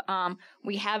issue.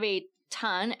 We have a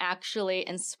ton, actually,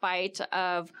 in spite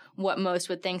of what most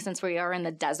would think, since we are in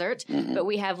the desert. But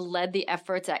we have led the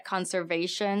efforts at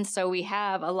conservation. So we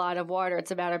have a lot of water.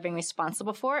 It's about our being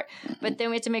responsible for it. But then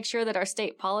we have to make sure that our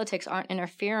state politics aren't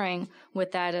interfering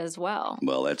with that as well.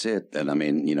 Well, that's it. And I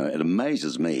mean, it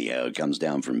amazes me how it comes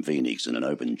down from Phoenix in an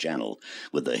open channel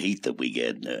with the heat that we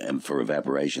get for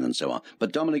evaporation and so on.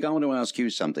 But Dominic, I want to ask you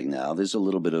something now. There's a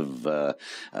little bit of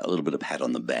pat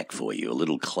on the back for you, a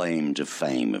little claim to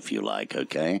fame, if you like.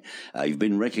 Okay, you've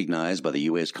been recognized by the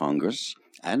U.S. Congress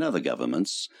and other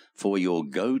governments for your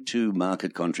go-to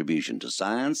market contribution to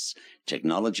science,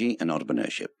 technology, and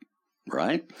entrepreneurship.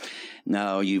 right?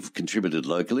 Now, you've contributed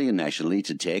locally and nationally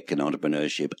to tech and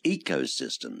entrepreneurship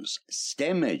ecosystems,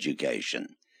 STEM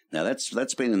education. Now,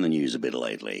 that's been in the news a bit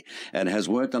lately and has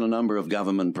worked on a number of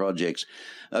government projects.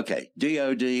 Okay,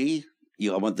 DOD,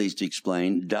 I want these to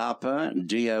explain, DARPA,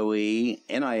 DOE,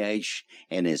 NIH,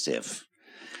 NSF.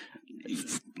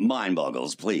 Mind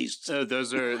boggles, please.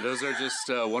 Those are just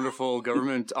wonderful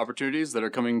government opportunities that are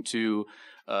coming to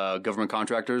government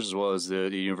contractors as well as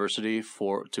the university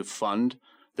to fund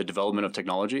the development of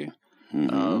technology.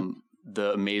 Mm-hmm.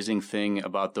 The amazing thing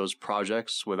about those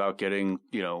projects, without getting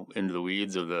into the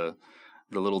weeds of the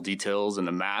little details and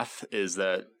the math, is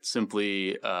that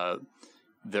simply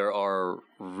there are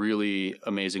really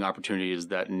amazing opportunities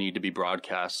that need to be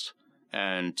broadcast,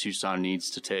 and Tucson needs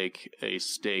to take a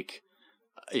stake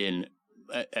in.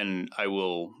 And I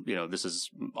will, this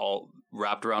is all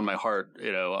wrapped around my heart,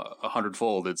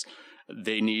 100-fold.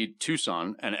 They need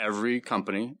Tucson, and every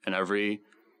company and every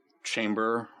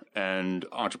chamber and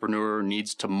entrepreneur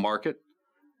needs to market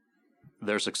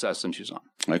their success in Tucson.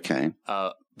 Okay.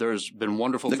 There's been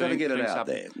wonderful things. They've got to get it out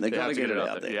there. They've got to get it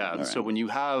out there. Yeah. Right. So when you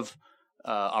have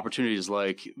opportunities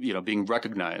like, being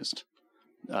recognized,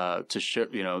 to share,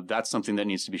 that's something that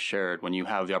needs to be shared. When you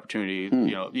have the opportunity,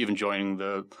 even joining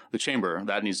the chamber,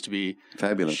 that needs to be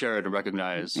fabulous, shared and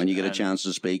recognized. When you get a chance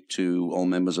to speak to all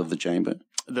members of the chamber,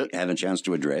 have a chance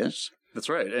to address. That's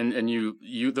right, and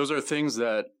you those are things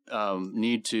that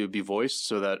need to be voiced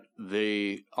so that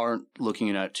they aren't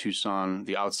looking at Tucson,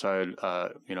 the outside,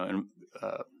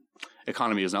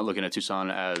 economy is not looking at Tucson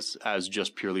as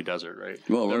just purely desert, right?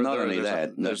 Well, not only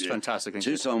that. There's fantastic things.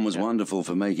 Tucson was wonderful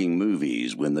for making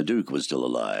movies when the Duke was still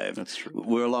alive. That's true.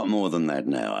 We're a lot more than that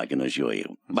now, I can assure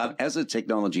you. But as a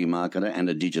technology marketer and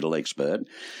a digital expert,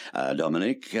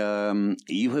 Dominic,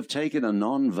 you have taken a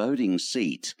non-voting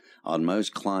seat on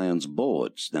most clients'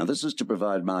 boards. Now, this is to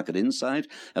provide market insight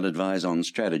and advise on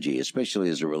strategy,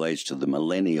 especially as it relates to the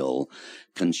millennial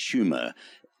consumer.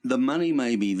 The money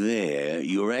may be there.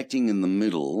 You're acting in the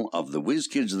middle of the whiz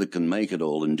kids that can make it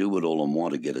all and do it all and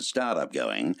want to get a startup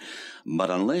going. But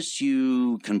unless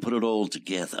you can put it all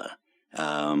together, they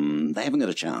haven't got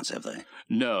a chance, have they?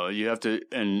 No, you have to,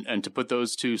 and to put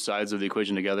those two sides of the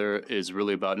equation together is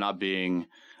really about not being,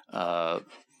 not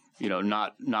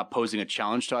posing a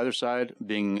challenge to either side,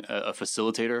 being a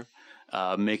facilitator,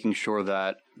 making sure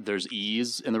that there's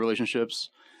ease in the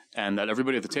relationships. And that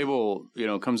everybody at the table,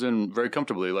 comes in very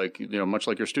comfortably, like, much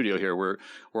like your studio here, we're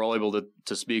all able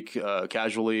to speak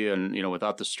casually and,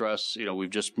 without the stress. We're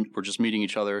just meeting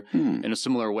each other in a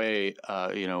similar way.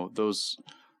 Those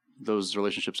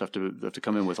relationships have to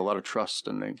come in with a lot of trust,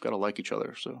 and they've got to like each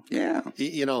other. So yeah,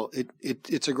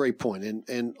 it's a great point,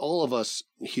 and all of us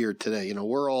here today,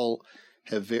 we're all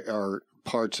have our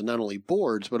parts of not only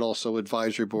boards but also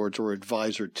advisory boards or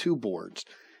advisor to boards.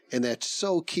 And that's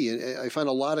so key. And I find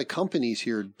a lot of companies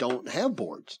here don't have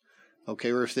boards. Okay.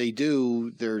 Or if they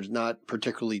do, they're not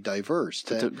particularly diverse.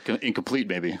 Incomplete,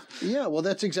 maybe. Yeah. Well,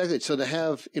 that's exactly it. So to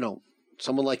have,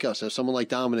 someone like us, someone like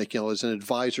Dominic, as an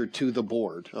advisor to the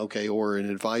board, okay, or an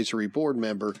advisory board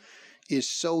member is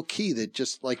so key that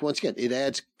just like, once again, it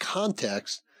adds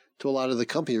context to a lot of the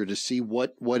company to see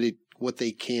what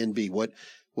they can be, what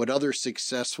other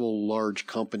successful large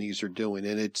companies are doing.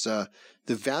 And it's,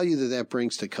 the value that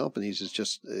brings to companies is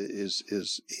just,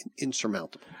 is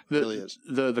insurmountable. It really is.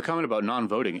 The comment about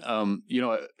non-voting,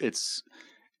 it's,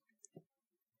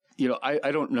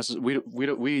 I don't necessarily,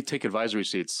 we take advisory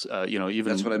seats, even.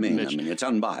 That's what I mean. Mitch, it's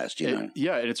unbiased, Yeah.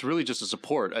 And it's really just a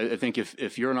support. I think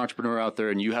if you're an entrepreneur out there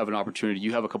and you have an opportunity,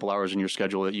 you have a couple hours in your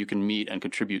schedule that you can meet and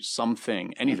contribute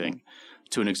something, anything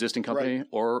to an existing company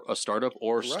or a startup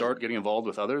or start getting involved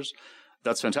with others.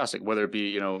 That's fantastic. Whether it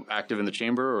be, active in the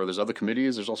chamber or there's other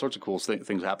committees, there's all sorts of cool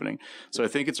things happening. So I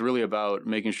think it's really about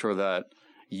making sure that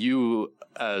you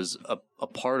as a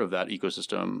part of that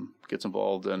ecosystem gets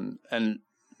involved and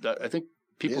I think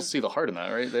people see the heart in that,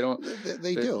 right? They don't.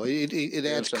 They do. It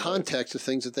adds context to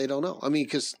things that they don't know. I mean,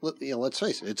 because let's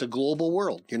face it, it's a global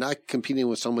world. You're not competing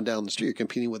with someone down the street. You're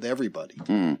competing with everybody.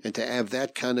 And to have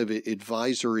that kind of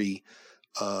advisory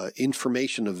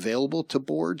information available to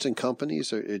boards and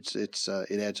companies, it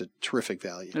adds a terrific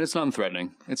value. And it's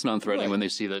non-threatening. It's non-threatening when they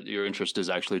see that your interest is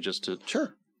actually just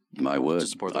to My word,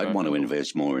 I'd want to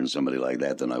invest more in somebody like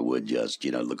that than I would just,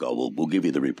 look, we'll give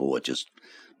you the report, just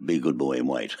be a good boy and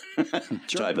wait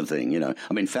type of thing,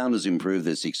 I mean, founders improve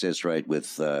their success rate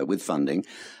with funding,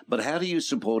 but how do you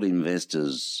support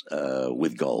investors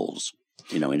with goals?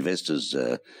 Investors,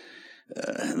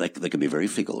 they can be very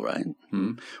fickle, right?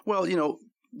 Mm-hmm. Well,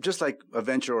 just like a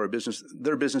venture or a business,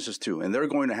 they're businesses too, and they're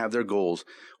going to have their goals.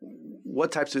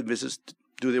 What types of business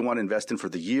do they want to invest in for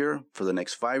the year, for the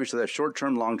next 5 years? So they have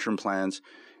short-term, long-term plans,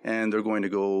 and they're going to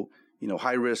go,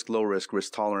 high risk, low risk,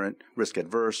 risk tolerant, risk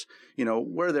adverse.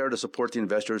 We're there to support the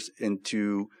investors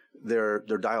into their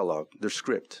dialogue, their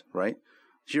script, right?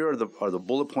 Here are the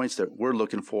bullet points that we're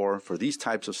looking for these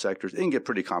types of sectors. It can get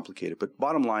pretty complicated, but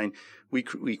bottom line, we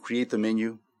create the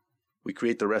menu, we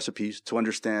create the recipes to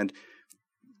understand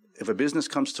if a business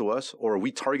comes to us or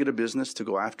we target a business to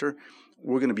go after,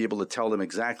 we're going to be able to tell them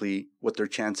exactly what their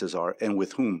chances are and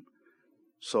with whom.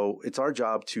 So it's our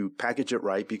job to package it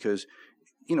right because,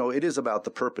 it is about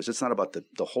the purpose. It's not about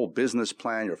the whole business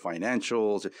plan, your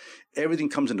financials. Everything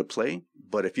comes into play.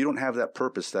 But if you don't have that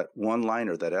purpose, that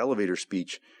one-liner, that elevator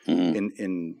speech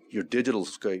in your digital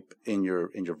scape, in your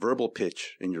verbal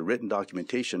pitch, in your written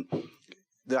documentation,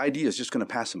 the idea is just going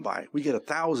to pass them by. We get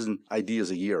 1,000 ideas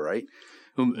a year, right?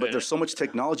 But there's so much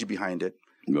technology behind it.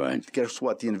 Right. Guess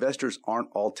what? The investors aren't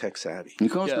all tech savvy. Of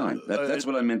course not. That's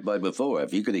what I meant by before.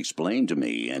 If you could explain to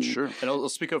me. And sure. And I'll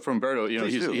speak up for Umberto.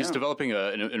 He's developing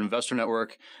an investor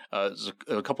network. There's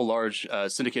a couple large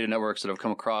syndicated networks that have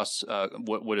come across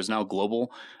what is now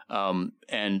global.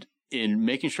 And in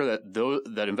making sure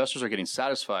that investors are getting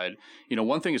satisfied,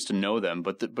 one thing is to know them,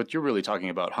 but you're really talking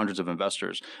about hundreds of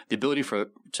investors. The ability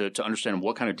to understand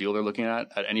what kind of deal they're looking at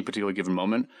any particular given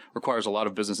moment requires a lot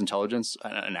of business intelligence,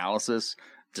 analysis,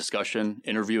 discussion,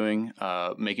 interviewing,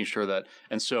 making sure that.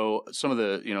 And so some of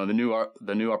the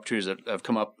new opportunities that have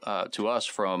come up to us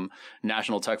from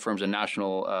national tech firms and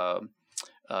national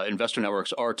investor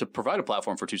networks are to provide a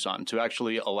platform for Tucson to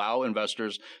actually allow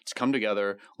investors to come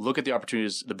together, look at the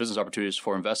opportunities, the business opportunities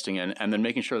for investing in, and then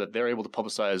making sure that they're able to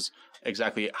publicize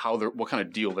exactly what kind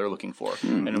of deal they're looking for.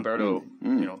 And Umberto,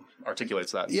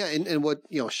 articulates that. Yeah, and what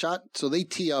so they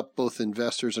tee up both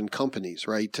investors and companies,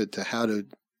 right, to how to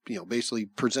basically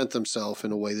present themselves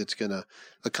in a way that's going to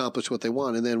accomplish what they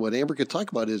want. And then what Amber could talk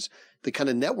about is the kind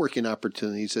of networking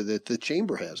opportunities that the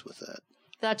chamber has with that.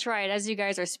 That's right. As you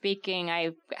guys are speaking,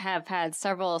 I have had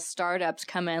several startups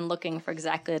come in looking for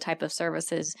exactly the type of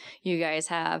services you guys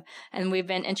have. And we've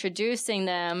been introducing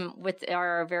them with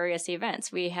our various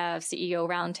events. We have CEO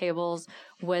roundtables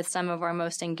with some of our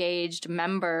most engaged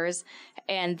members.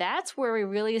 And that's where we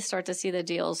really start to see the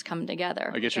deals come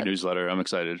together. I get your newsletter. I'm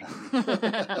excited.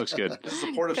 Looks good.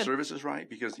 Supportive services, right?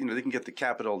 Because, they can get the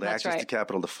capital, the access to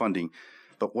capital, the funding.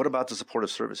 But what about the supportive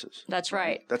services? That's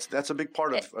right. That's a big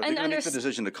part of are they going to make the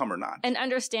decision to come or not? And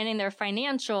understanding their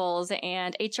financials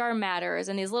and HR matters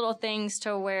and these little things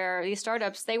to where these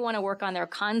startups, they want to work on their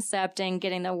concept and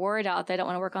getting the word out. They don't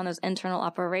want to work on those internal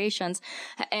operations.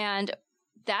 And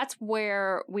that's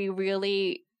where we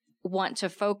really want to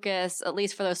focus, at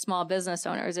least for those small business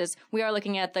owners, is we are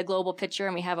looking at the global picture,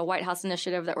 and we have a White House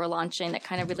initiative that we're launching that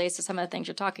kind of relates to some of the things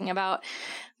you're talking about.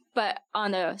 But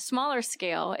on the smaller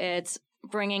scale, it's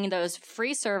bringing those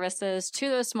free services to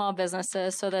those small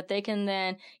businesses so that they can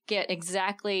then get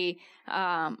exactly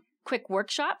quick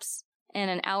workshops in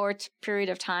an hour period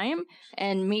of time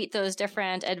and meet those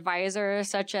different advisors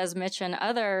such as Mitch and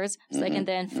others so they can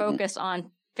then focus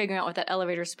on figuring out what that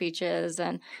elevator speech is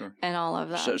and all of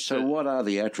that. So what are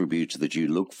the attributes that you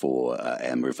look for,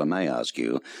 Amber, if I may ask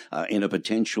you, in a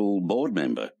potential board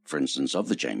member, for instance, of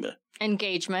the chamber?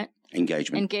 Engagement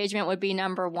would be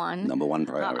number one. Number one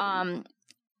priority.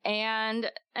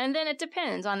 And then it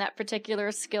depends on that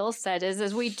particular skill set.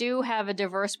 Is we do have a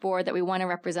diverse board that we want to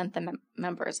represent the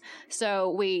members.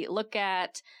 So we look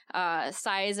at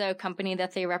size of company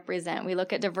that they represent. We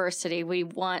look at diversity. We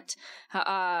want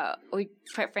we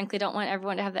quite frankly don't want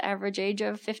everyone to have the average age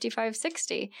of 55,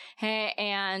 60.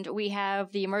 And we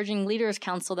have the Emerging Leaders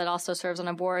Council that also serves on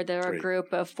a board. They're a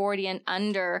group of 40 and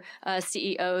under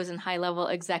CEOs and high-level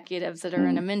executives that are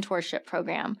in a mentorship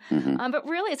program. But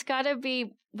really, it's got to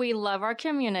be, we love our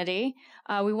community.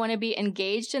 We want to be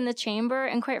engaged in the chamber.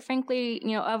 And quite frankly,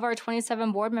 of our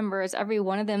 27 board members, every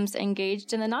one of them's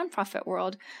engaged in the nonprofit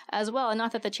world as well. And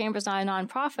not that the chamber's not a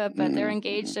nonprofit, but they're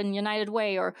engaged in United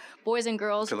Way or Boys and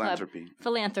Girls Club.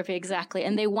 Philanthropy, exactly.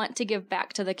 And they want to give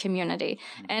back to the community.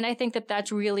 And I think that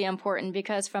that's really important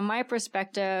because from my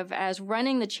perspective as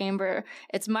running the chamber,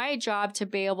 it's my job to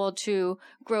be able to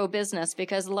grow business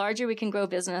because the larger we can grow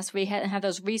business, we have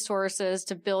those resources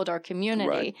to build our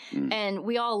community. And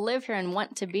we all live here and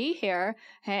want to be here.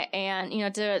 And,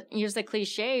 to use the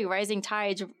cliche, rising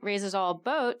tide raises all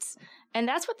boats. And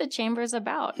that's what the chamber is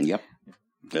about. Yep.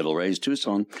 It'll raise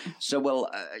Tucson. So, well,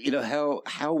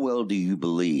 how well do you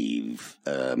believe,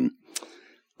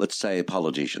 let's say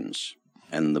politicians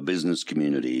and the business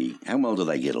community, how well do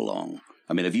they get along?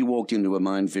 I mean, have you walked into a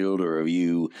minefield, or have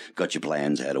you got your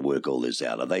plans how to work all this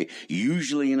out? Are they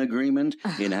usually in agreement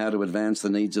in how to advance the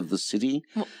needs of the city?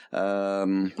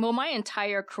 Well, my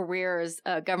entire career is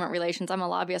government relations. I'm a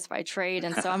lobbyist by trade,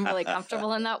 and so I'm really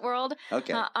comfortable in that world.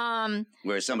 Okay.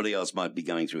 Whereas somebody else might be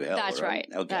going through hell. That's right.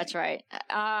 Okay. That's right.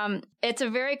 It's a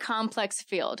very complex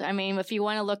field. I mean, if you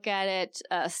want to look at it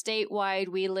statewide,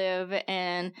 we live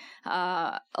in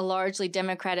a largely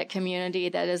Democratic community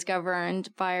that is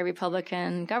governed by a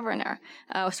Republican governor.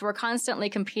 So we're constantly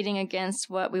competing against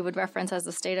what we would reference as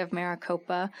the state of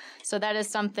Maricopa. So that is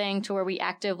something to where we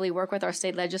actively work with our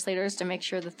state legislators to make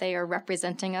sure that they are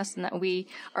representing us and that we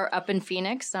are up in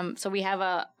Phoenix. So we have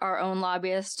our own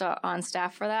lobbyist on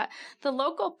staff for that. The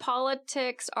local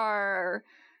politics are,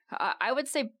 I would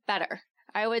say, better.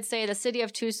 I would say the city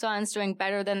of Tucson's doing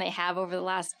better than they have over the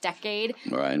last decade.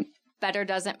 Right. Better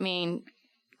doesn't mean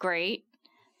great,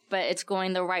 but it's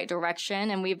going the right direction.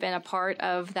 And we've been a part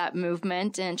of that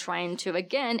movement and trying to,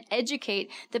 again, educate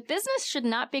that business should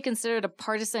not be considered a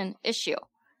partisan issue.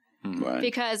 Right.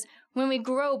 Because when we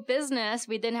grow business,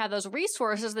 we then have those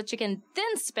resources that you can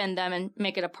then spend them and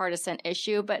make it a partisan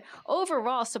issue. But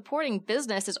overall, supporting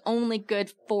business is only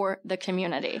good for the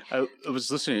community. I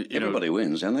was listening. Everybody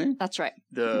wins, don't they? That's right.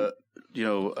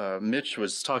 Mitch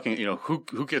was talking,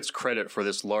 who gets credit for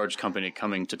this large company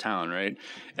coming to town, right?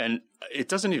 And it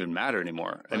doesn't even matter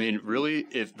anymore. I mean, really,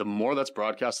 if the more that's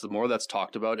broadcast, the more that's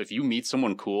talked about, if you meet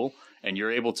someone cool and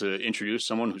you're able to introduce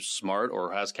someone who's smart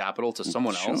or has capital to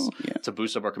someone else to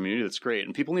boost up our community, that's great.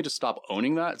 And people need to stop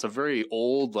owning that. It's a very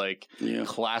old,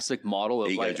 classic model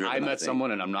of I met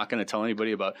someone and I'm not going to tell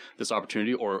anybody about this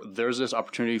opportunity, or there's this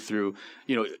opportunity through,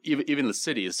 even the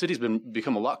city. The city's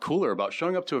become a lot cooler about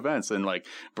showing up to events and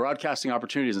broadcasting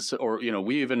opportunities. Or,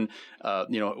 we even,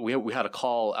 we had a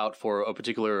call out for a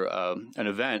particular an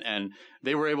event, and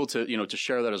they were able to, to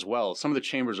share that as well. Some of the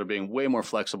chambers are being way more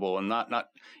flexible and not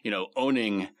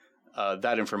owning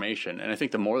that information. And I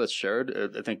think the more that's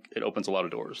shared, I think it opens a lot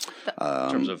of doors in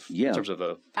terms of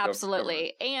the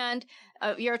absolutely. And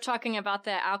you're talking about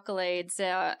the accolades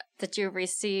that you've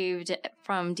received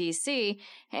from DC,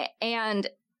 and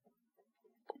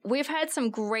we've had some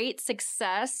great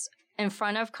success in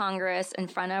front of Congress, in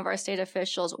front of our state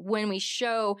officials, when we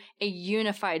show a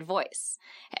unified voice.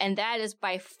 And that is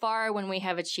by far when we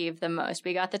have achieved the most.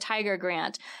 We got the Tiger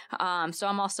Grant. So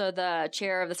I'm also the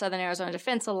chair of the Southern Arizona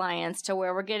Defense Alliance, to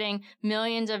where we're getting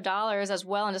millions of dollars as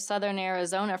well into Southern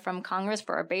Arizona from Congress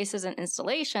for our bases and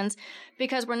installations,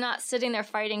 because we're not sitting there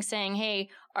fighting saying, hey,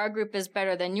 our group is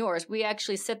better than yours. We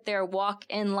actually sit there, walk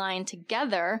in line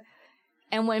together.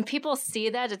 And when people see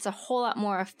that, it's a whole lot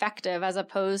more effective, as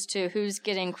opposed to who's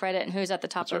getting credit and who's at the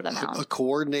top of the mountain. A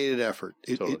coordinated effort.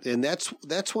 And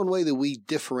that's one way that we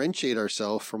differentiate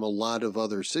ourselves from a lot of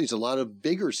other cities. A lot of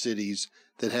bigger cities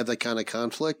that have that kind of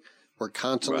conflict, we're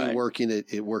constantly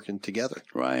working together.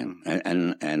 Right.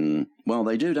 And well,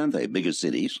 they do, don't they? Bigger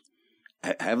cities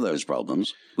have those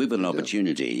problems. We've got an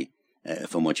opportunity,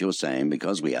 from what you're saying,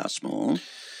 because we are small.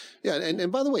 Yeah,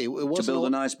 and by the way, it wasn't to build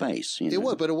a nice base. It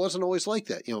was, but it wasn't always like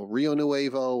that. Rio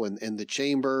Nuevo and the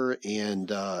Chamber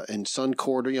and Sun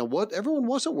Quarter. Everyone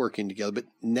wasn't working together, but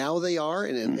now they are,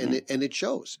 and it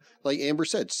shows. Like Amber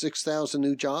said, 6,000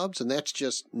 new jobs, and that's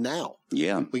just now.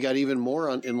 Yeah, we got even more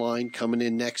in line coming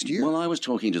in next year. Well, I was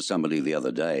talking to somebody the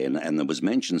other day, and there was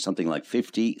mentioned something like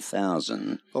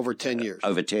 50,000 over 10 years.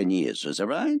 Over 10 years, is that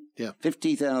right? Yeah,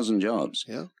 50,000 jobs.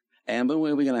 Yeah. Amber,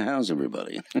 where are we going to house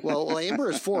everybody? Well, Amber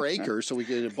is 4 acres, so we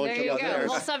get a bunch there you of go. others.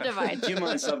 We'll subdivide. Do you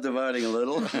mind subdividing a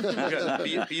little?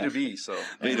 B2B, so.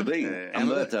 B2B.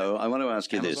 Humberto, I want to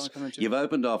ask you this. You've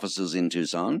opened offices in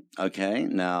Tucson. Okay.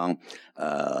 Now,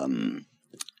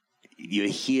 you're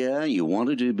here, you want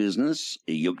to do business.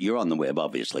 You're on the web,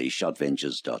 obviously,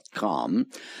 shotventures.com.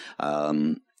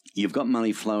 You've got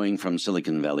money flowing from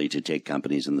Silicon Valley to tech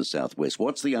companies in the Southwest.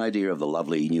 What's the idea of the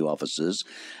lovely new offices?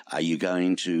 Are you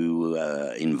going to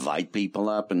invite people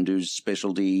up and do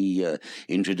specialty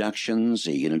introductions?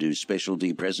 Are you going to do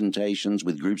specialty presentations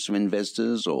with groups of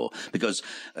investors? Or because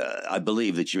I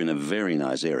believe that you're in a very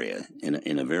nice area,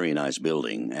 in a very nice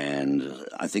building, and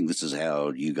I think this is how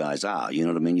you guys are. You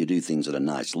know what I mean? You do things at a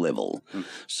nice level.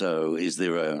 So is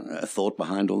there a thought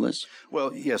behind all this?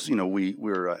 Well, yes.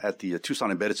 We're at the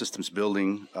Tucson Embedded Systems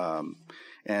building,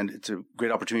 and it's a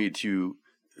great opportunity to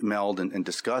meld and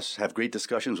discuss, have great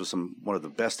discussions with one of the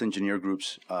best engineer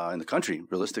groups in the country,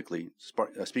 realistically.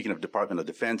 Speaking of Department of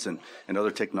Defense and other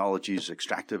technologies,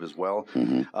 extractive as well.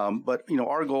 But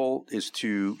our goal is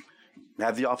to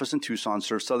have the office in Tucson,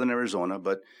 serve Southern Arizona.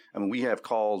 But we have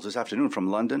calls this afternoon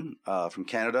from London, from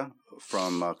Canada,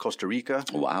 from Costa Rica.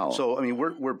 Wow. So, I mean,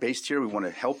 we're based here. We want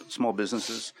to help small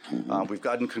businesses. We've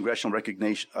gotten congressional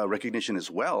recognition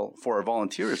as well for our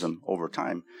volunteerism over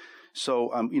time.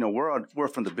 So, we're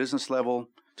from the business level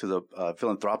to the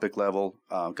philanthropic level,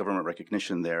 government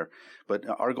recognition there. But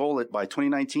our goal by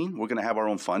 2019, we're going to have our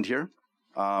own fund here.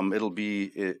 It'll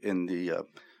be in the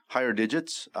higher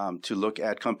digits to look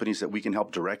at companies that we can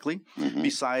help directly,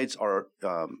 besides our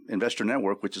investor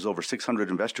network, which is over 600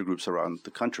 investor groups around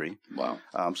the country. Wow.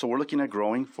 So we're looking at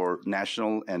growing for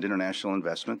national and international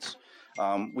investments.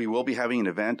 We will be having an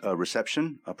event, a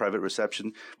private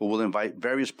reception, where we'll invite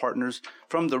various partners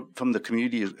from the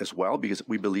community as well, because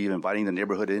we believe inviting the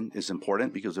neighborhood in is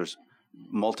important, because there's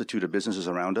multitude of businesses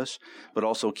around us, but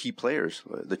also key players,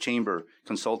 the chamber,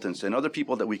 consultants, and other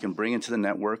people that we can bring into the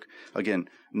network. Again,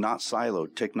 not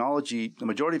siloed. Technology, the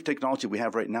majority of technology we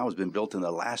have right now has been built in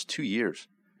the last 2 years.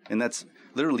 And that's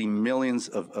literally millions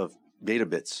of data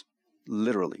bits,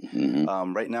 literally.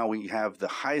 Right now we have the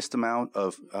highest amount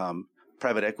of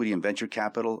private equity and venture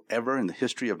capital ever in the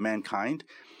history of mankind,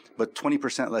 but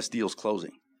 20% less deals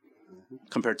closing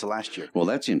compared to last year. Well,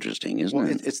 that's interesting, isn't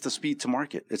it? It's the speed to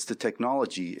market. It's the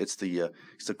technology. It's the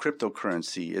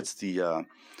cryptocurrency. It's the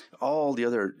all the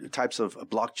other types of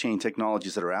blockchain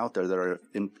technologies that are out there that are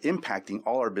impacting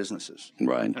all our businesses.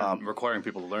 Right. Requiring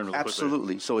people to learn really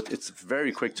absolutely. quickly. So it's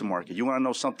very quick to market. You want to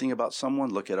know something about someone,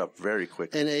 look it up very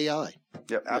quickly. And AI.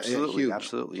 Yeah, absolutely, Huge.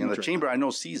 absolutely. And the chamber, I know,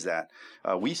 sees that.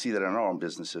 We see that in our own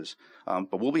businesses.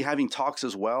 But we'll be having talks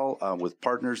as well with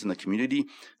partners in the community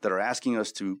that are asking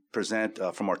us to present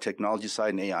from our technology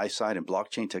side and AI side and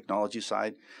blockchain technology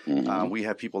side. We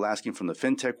have people asking from the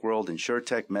fintech world,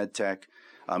 insurtech, medtech.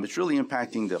 It's really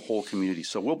impacting the whole community.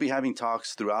 So we'll be having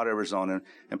talks throughout Arizona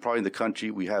and probably in the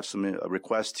country. We have some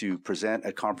requests to present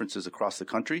at conferences across the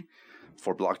country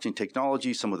for blockchain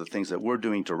technology, some of the things that we're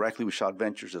doing directly with Shot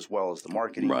Ventures, as well as the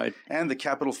marketing and the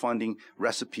capital funding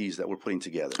recipes that we're putting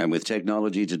together. And with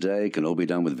technology today, it can all be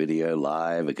done with video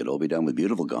live. It can all be done with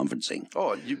beautiful conferencing.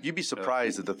 Oh, you'd be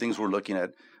surprised at the things we're looking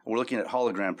at. We're looking at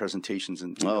hologram presentations,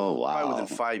 and probably within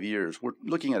 5 years, we're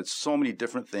looking at so many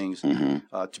different things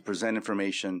to present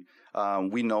information.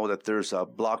 We know that there's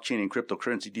blockchain and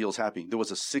cryptocurrency deals happening. There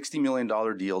was a $60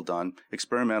 million deal done,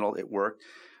 experimental. It worked.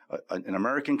 An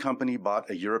American company bought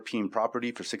a European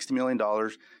property for $60 million.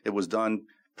 It was done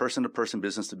person to person,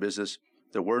 business to business.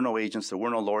 There were no agents. There were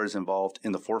no lawyers involved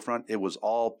in the forefront. It was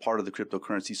all part of the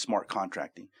cryptocurrency smart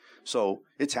contracting. So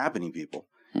it's happening, people.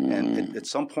 And at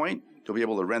some point, they'll be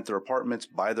able to rent their apartments,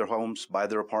 buy their homes, buy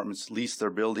their apartments, lease their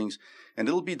buildings, and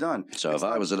it'll be done. So if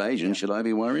I was an agent, should I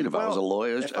be worried? If I was a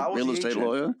lawyer, a real estate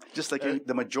lawyer? Just like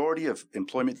the majority of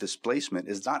employment displacement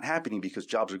is not happening because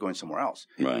jobs are going somewhere else.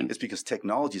 Right. It's because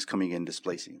technology is coming in and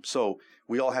displacing them. So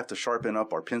we all have to sharpen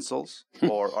up our pencils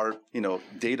or our,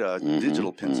 data,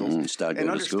 digital pencils. Start and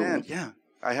going to school. understand,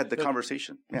 I had the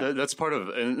conversation. Yeah. That's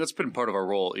been part of our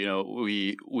role.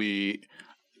 We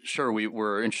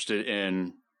were interested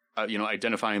in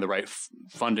identifying the right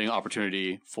funding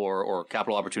opportunity or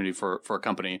capital opportunity for a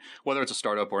company, whether it's a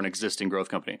startup or an existing growth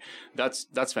company.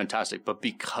 That's fantastic. But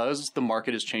because the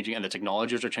market is changing and the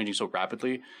technologies are changing so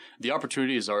rapidly, the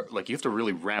opportunities are like you have to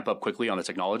really ramp up quickly on the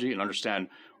technology and understand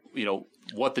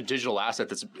what the digital asset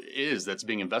that's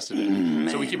being invested in.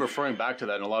 So we keep referring back to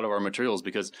that in a lot of our materials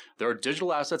because there are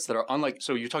digital assets that are unlike,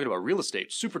 so you're talking about real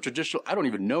estate, super traditional. I don't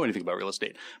even know anything about real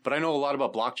estate, but I know a lot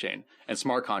about blockchain and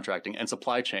smart contracting and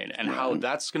supply chain and how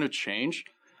that's going to change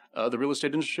the real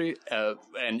estate industry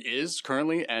and is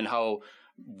currently, and how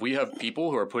we have people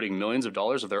who are putting millions of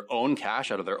dollars of their own cash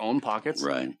out of their own pockets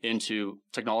into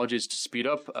technologies to speed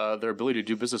up their ability to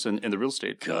do business in the real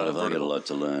estate. God, I've got a lot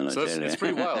to learn. So it's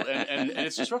pretty wild, and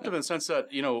it's disruptive in the sense that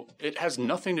it has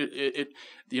nothing to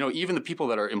even the people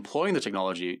that are employing the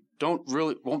technology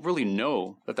won't really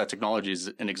know that technology is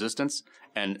in existence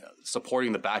and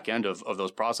supporting the back end of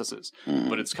those processes.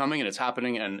 But it's coming and it's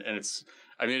happening, and it's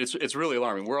really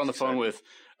alarming. We're on the phone with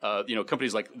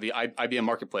companies like the IBM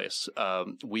Marketplace.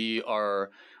 We are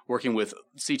working with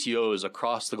CTOs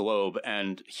across the globe,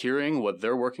 and hearing what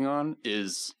they're working on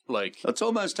is like it's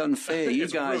almost unfair. You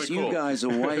guys are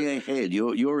way ahead.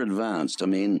 You're advanced. I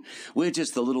mean, we're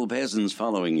just the little peasants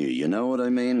following you. You know what I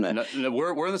mean? No,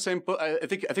 we're in the same boat. I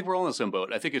think we're all in the same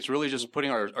boat. I think it's really just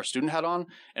putting our student hat on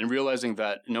and realizing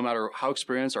that no matter how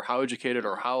experienced or how educated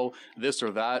or how this or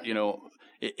that,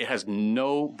 it has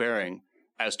no bearing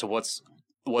as to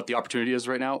what the opportunity is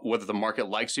right now, whether the market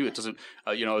likes you. It doesn't,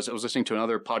 I was listening to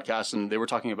another podcast and they were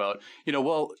talking about,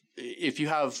 if you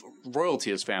have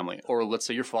royalty as family, or let's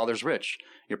say your father's rich,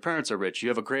 your parents are rich, you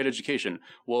have a great education.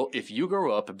 Well, if you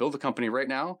grow up and build a company right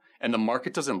now and the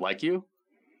market doesn't like you,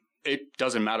 it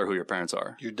doesn't matter who your parents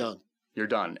are. You're done. You're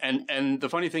done. And the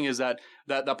funny thing is that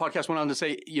podcast went on to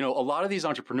say, a lot of these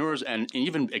entrepreneurs and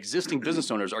even existing business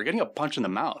owners are getting a punch in the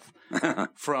mouth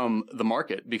from the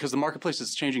market because the marketplace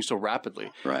is changing so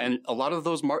rapidly. Right. And a lot of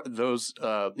those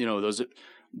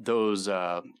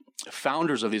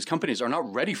founders of these companies are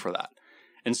not ready for that.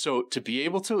 And so to be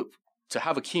able to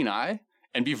have a keen eye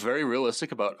and be very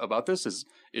realistic about this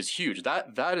is huge.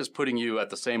 That is putting you at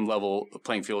the same level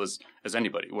playing field as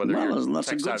anybody. Whether well, you're there's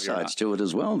lots of good sides to it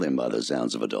as well, then, by the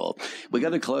sounds of it all. We're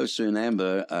going to close soon.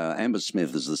 Amber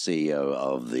Smith is the CEO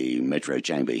of the Metro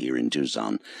Chamber here in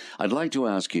Tucson. I'd like to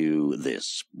ask you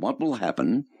this. What will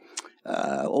happen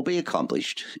or be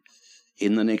accomplished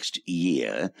in the next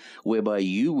year whereby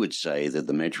you would say that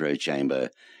the Metro Chamber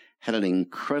had an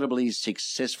incredibly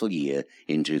successful year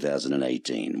in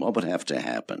 2018? What would have to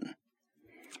happen?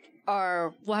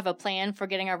 We'll have a plan for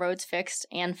getting our roads fixed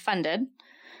and funded.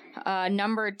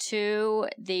 Number two,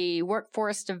 the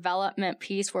workforce development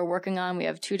piece we're working on. We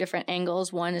have two different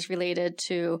angles. One is related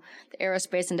to the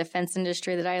aerospace and defense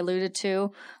industry that I alluded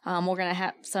to. We're going to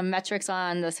have some metrics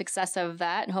on the success of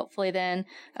that and hopefully then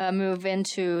move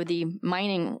into the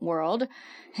mining world.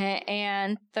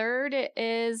 And third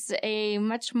is a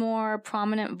much more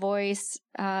prominent voice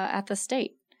at the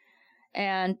state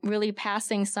and really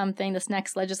passing something this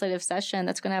next legislative session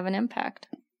that's going to have an impact.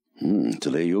 So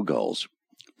they're your goals.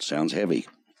 Sounds heavy,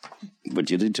 but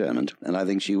you're determined, and I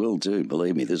think she will too.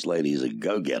 Believe me, this lady is a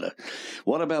go-getter.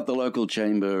 What about the local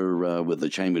chamber with the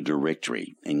chamber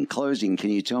directory? In closing, can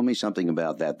you tell me something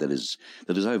about that is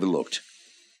overlooked,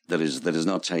 that is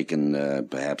not taken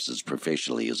perhaps as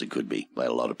professionally as it could be by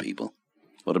a lot of people?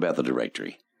 What about the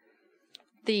directory?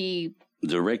 The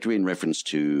directory in reference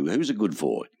to who's it good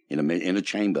for in a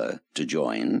chamber to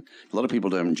join. A lot of people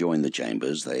don't join the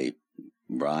chambers.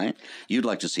 Right. You'd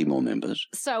like to see more members.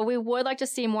 So we would like to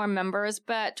see more members,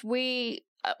 but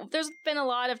there's been a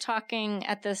lot of talking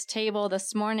at this table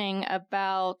this morning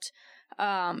about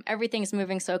everything's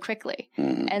moving so quickly.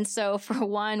 Mm-hmm. And so for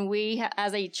one, we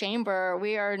as a chamber,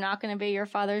 we are not going to be your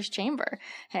father's chamber.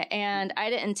 And I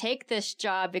didn't take this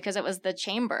job because it was the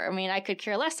chamber. I mean, I could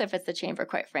care less if it's the chamber,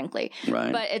 quite frankly.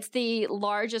 Right. But it's the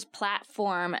largest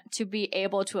platform to be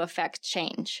able to affect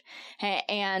change.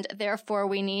 And therefore,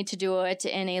 we need to do it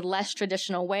in a less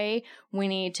traditional way. We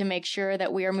need to make sure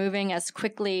that we are moving as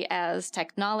quickly as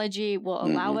technology will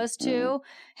allow us to,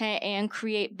 and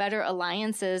create better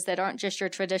alliances that aren't just your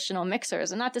traditional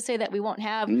mixers. And not to say that we won't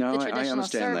have the traditional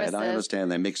services. I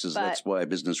understand that mixers. That's why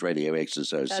Business Radio X is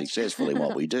so successful in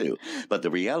what we do. But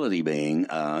the reality being,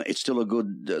 it's still a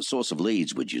good source of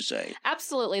leads, would you say?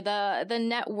 Absolutely. The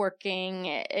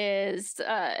networking is,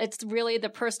 it's really the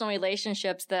personal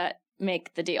relationships that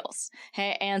make the deals.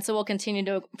 And so we'll continue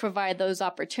to provide those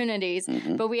opportunities,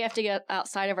 but we have to get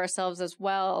outside of ourselves as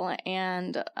well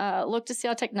and look to see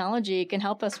how technology can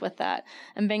help us with that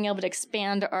and being able to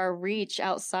expand our reach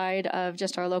outside of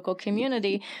just our local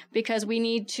community, because we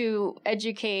need to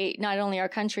educate not only our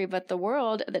country, but the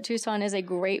world that Tucson is a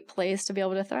great place to be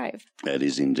able to thrive. That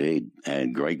is indeed.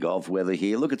 And great golf weather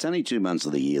here. Look, it's only 2 months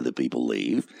of the year that people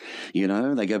leave. You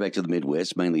know, they go back to the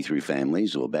Midwest, mainly through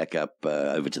families, or back up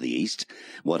over to the East.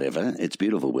 Whatever. It's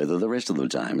beautiful weather the rest of the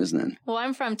time, isn't it? Well,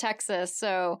 I'm from Texas,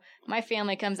 so my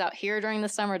family comes out here during the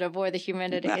summer to avoid the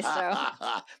humidity. So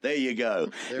there you go.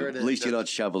 There it is. At least you're not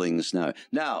shoveling the snow.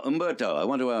 Now, Umberto, I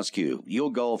want to ask you,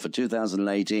 your goal for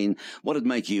 2018, what would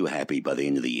make you happy by the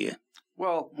end of the year?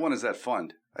 Well, one is that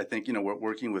fund. I think, we're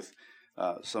working with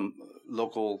some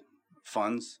local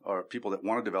funds or people that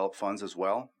want to develop funds as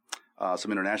well.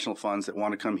 Some international funds that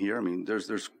want to come here. I mean,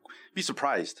 be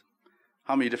surprised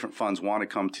how many different funds want to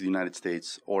come to the United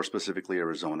States or specifically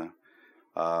Arizona.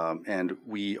 And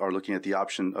we are looking at the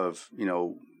option of,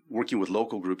 working with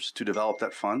local groups to develop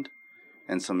that fund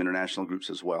and some international groups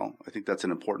as well. I think that's an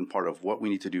important part of what we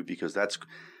need to do, because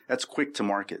that's quick to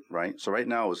market, right? So right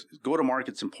now is go to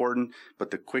market's important, but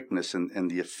the quickness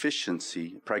and the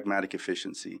efficiency, pragmatic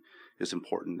efficiency is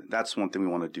important. That's one thing we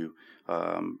want to do.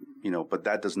 But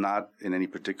that does not in any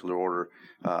particular order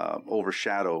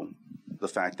overshadow the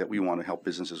fact that we want to help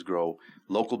businesses grow,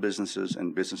 local businesses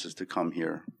and businesses to come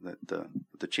here, that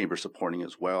the chamber supporting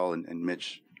as well, and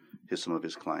Mitch is some of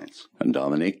his clients. And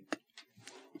Dominic,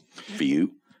 for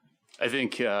you? I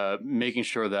think making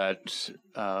sure that,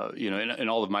 in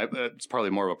all of my, it's probably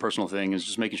more of a personal thing, is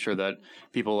just making sure that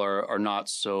people are not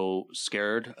so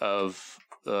scared of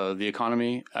the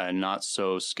economy and not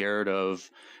so scared of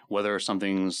whether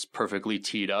something's perfectly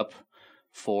teed up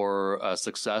for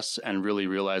success, and really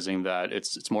realizing that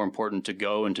it's more important to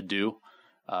go and to do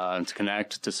and to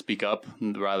connect, to speak up,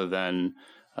 rather than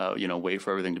wait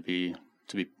for everything to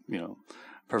be,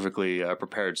 perfectly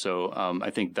prepared. So I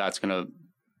think that's going to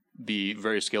be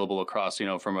very scalable across,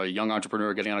 from a young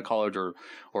entrepreneur getting out of college or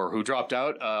who dropped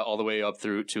out all the way up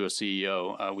through to a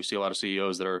CEO. We see a lot of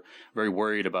CEOs that are very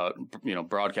worried about,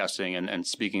 broadcasting and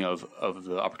speaking of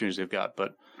the opportunities they've got,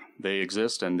 but they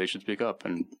exist and they should speak up.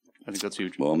 And I think that's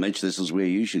huge. Well, Mitch, this is where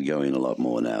you should go in a lot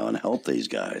more now and help these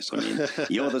guys. I mean,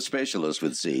 you're the specialist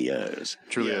with CEOs.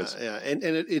 Truly is. Yeah, and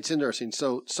it's interesting.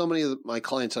 So many of my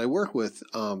clients I work with,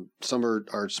 some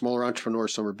are smaller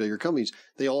entrepreneurs, some are bigger companies.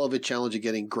 They all have a challenge of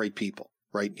getting great people,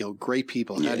 right? Great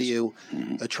people. Yes. How do you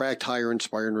attract, hire,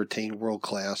 inspire, and retain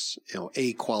world-class,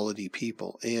 A-quality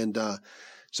people? And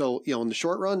so, in the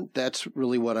short run, that's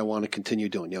really what I want to continue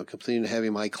doing, continue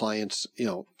having my clients,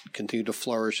 continue to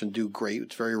flourish and do great.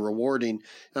 It's very rewarding.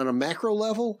 And on a macro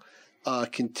level,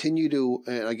 continue to,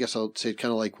 and I guess I'll say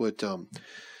kind of like what,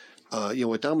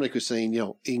 what Dominic was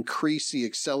saying, increase the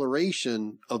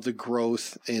acceleration of the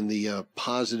growth and the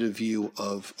positive view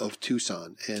of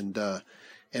Tucson. And I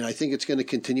think it's going to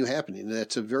continue happening. And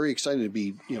that's very exciting to be,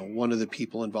 one of the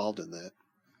people involved in that.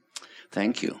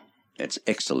 Thank you. It's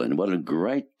excellent. What a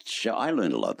great show. I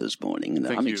learned a lot this morning, and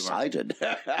I'm excited.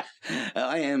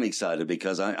 I am excited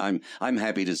because I'm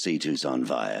happy to see Tucson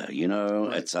fire.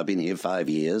 Right. I've been here 5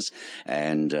 years,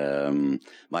 and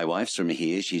my wife's from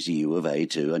here. She's a U of A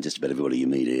too, and just about everybody you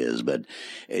meet is. But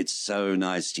it's so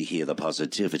nice to hear the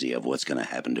positivity of what's going to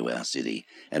happen to our city.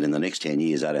 And in the next 10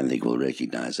 years, I don't think we'll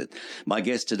recognize it. My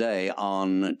guest today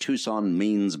on Tucson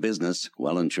Means Business,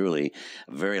 well and truly,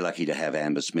 very lucky to have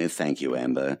Amber Smith. Thank you,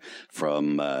 Amber,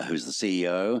 from who's the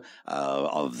CEO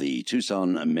of the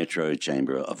Tucson Metro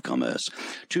Chamber of Commerce.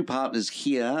 Two partners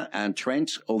here, and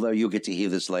Trent, although you'll get to hear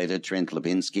this later, Trent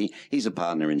Lipinski, he's a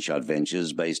partner in Shot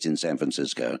Ventures based in San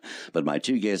Francisco. But my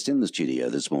two guests in the studio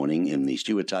this morning, in the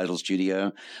Stuart Title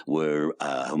studio, were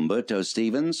Humberto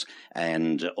Stevens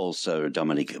and also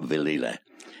Dominic Villila.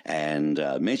 And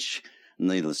Mitch,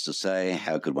 needless to say,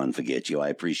 how could one forget you? I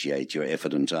appreciate your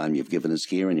effort and time you've given us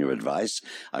here and your advice.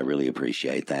 I really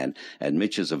appreciate that. And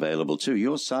Mitch is available too.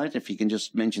 Your site, if you can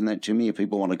just mention that to me, if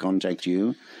people want to contact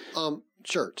you.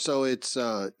 Sure. So it's,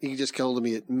 you can just call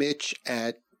me at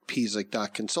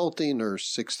mitch@peasic.consulting or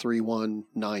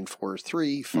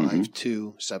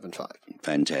 631-943-5275.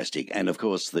 Fantastic. And of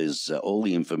course, there's all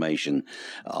the information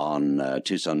on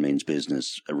Tucson Means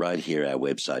Business right here, our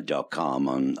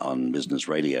website.com on Business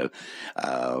Radio.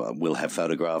 We'll have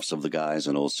photographs of the guys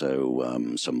and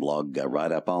also some blog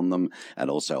write-up on them, and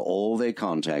also all their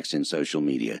contacts in social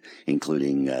media,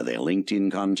 including their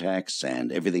LinkedIn contacts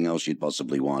and everything else you'd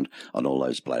possibly want on all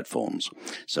those platforms.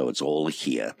 So it's all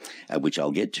here, which I'll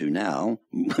get to now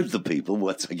with the people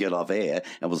once I get off air,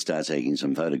 and we'll start taking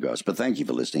some photographs. But thank you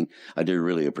for listening. I do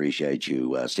really appreciate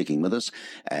you sticking with us,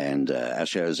 and our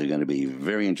shows are going to be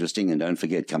very interesting. And don't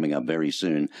forget, coming up very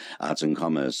soon, Arts and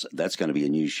Commerce, that's going to be a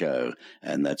new show,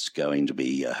 and that's going to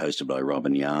be hosted by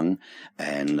Robin Young,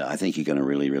 and I think you're going to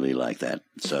really, really like that.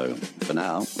 So for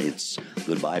now, it's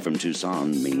goodbye from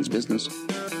Tucson Means Business.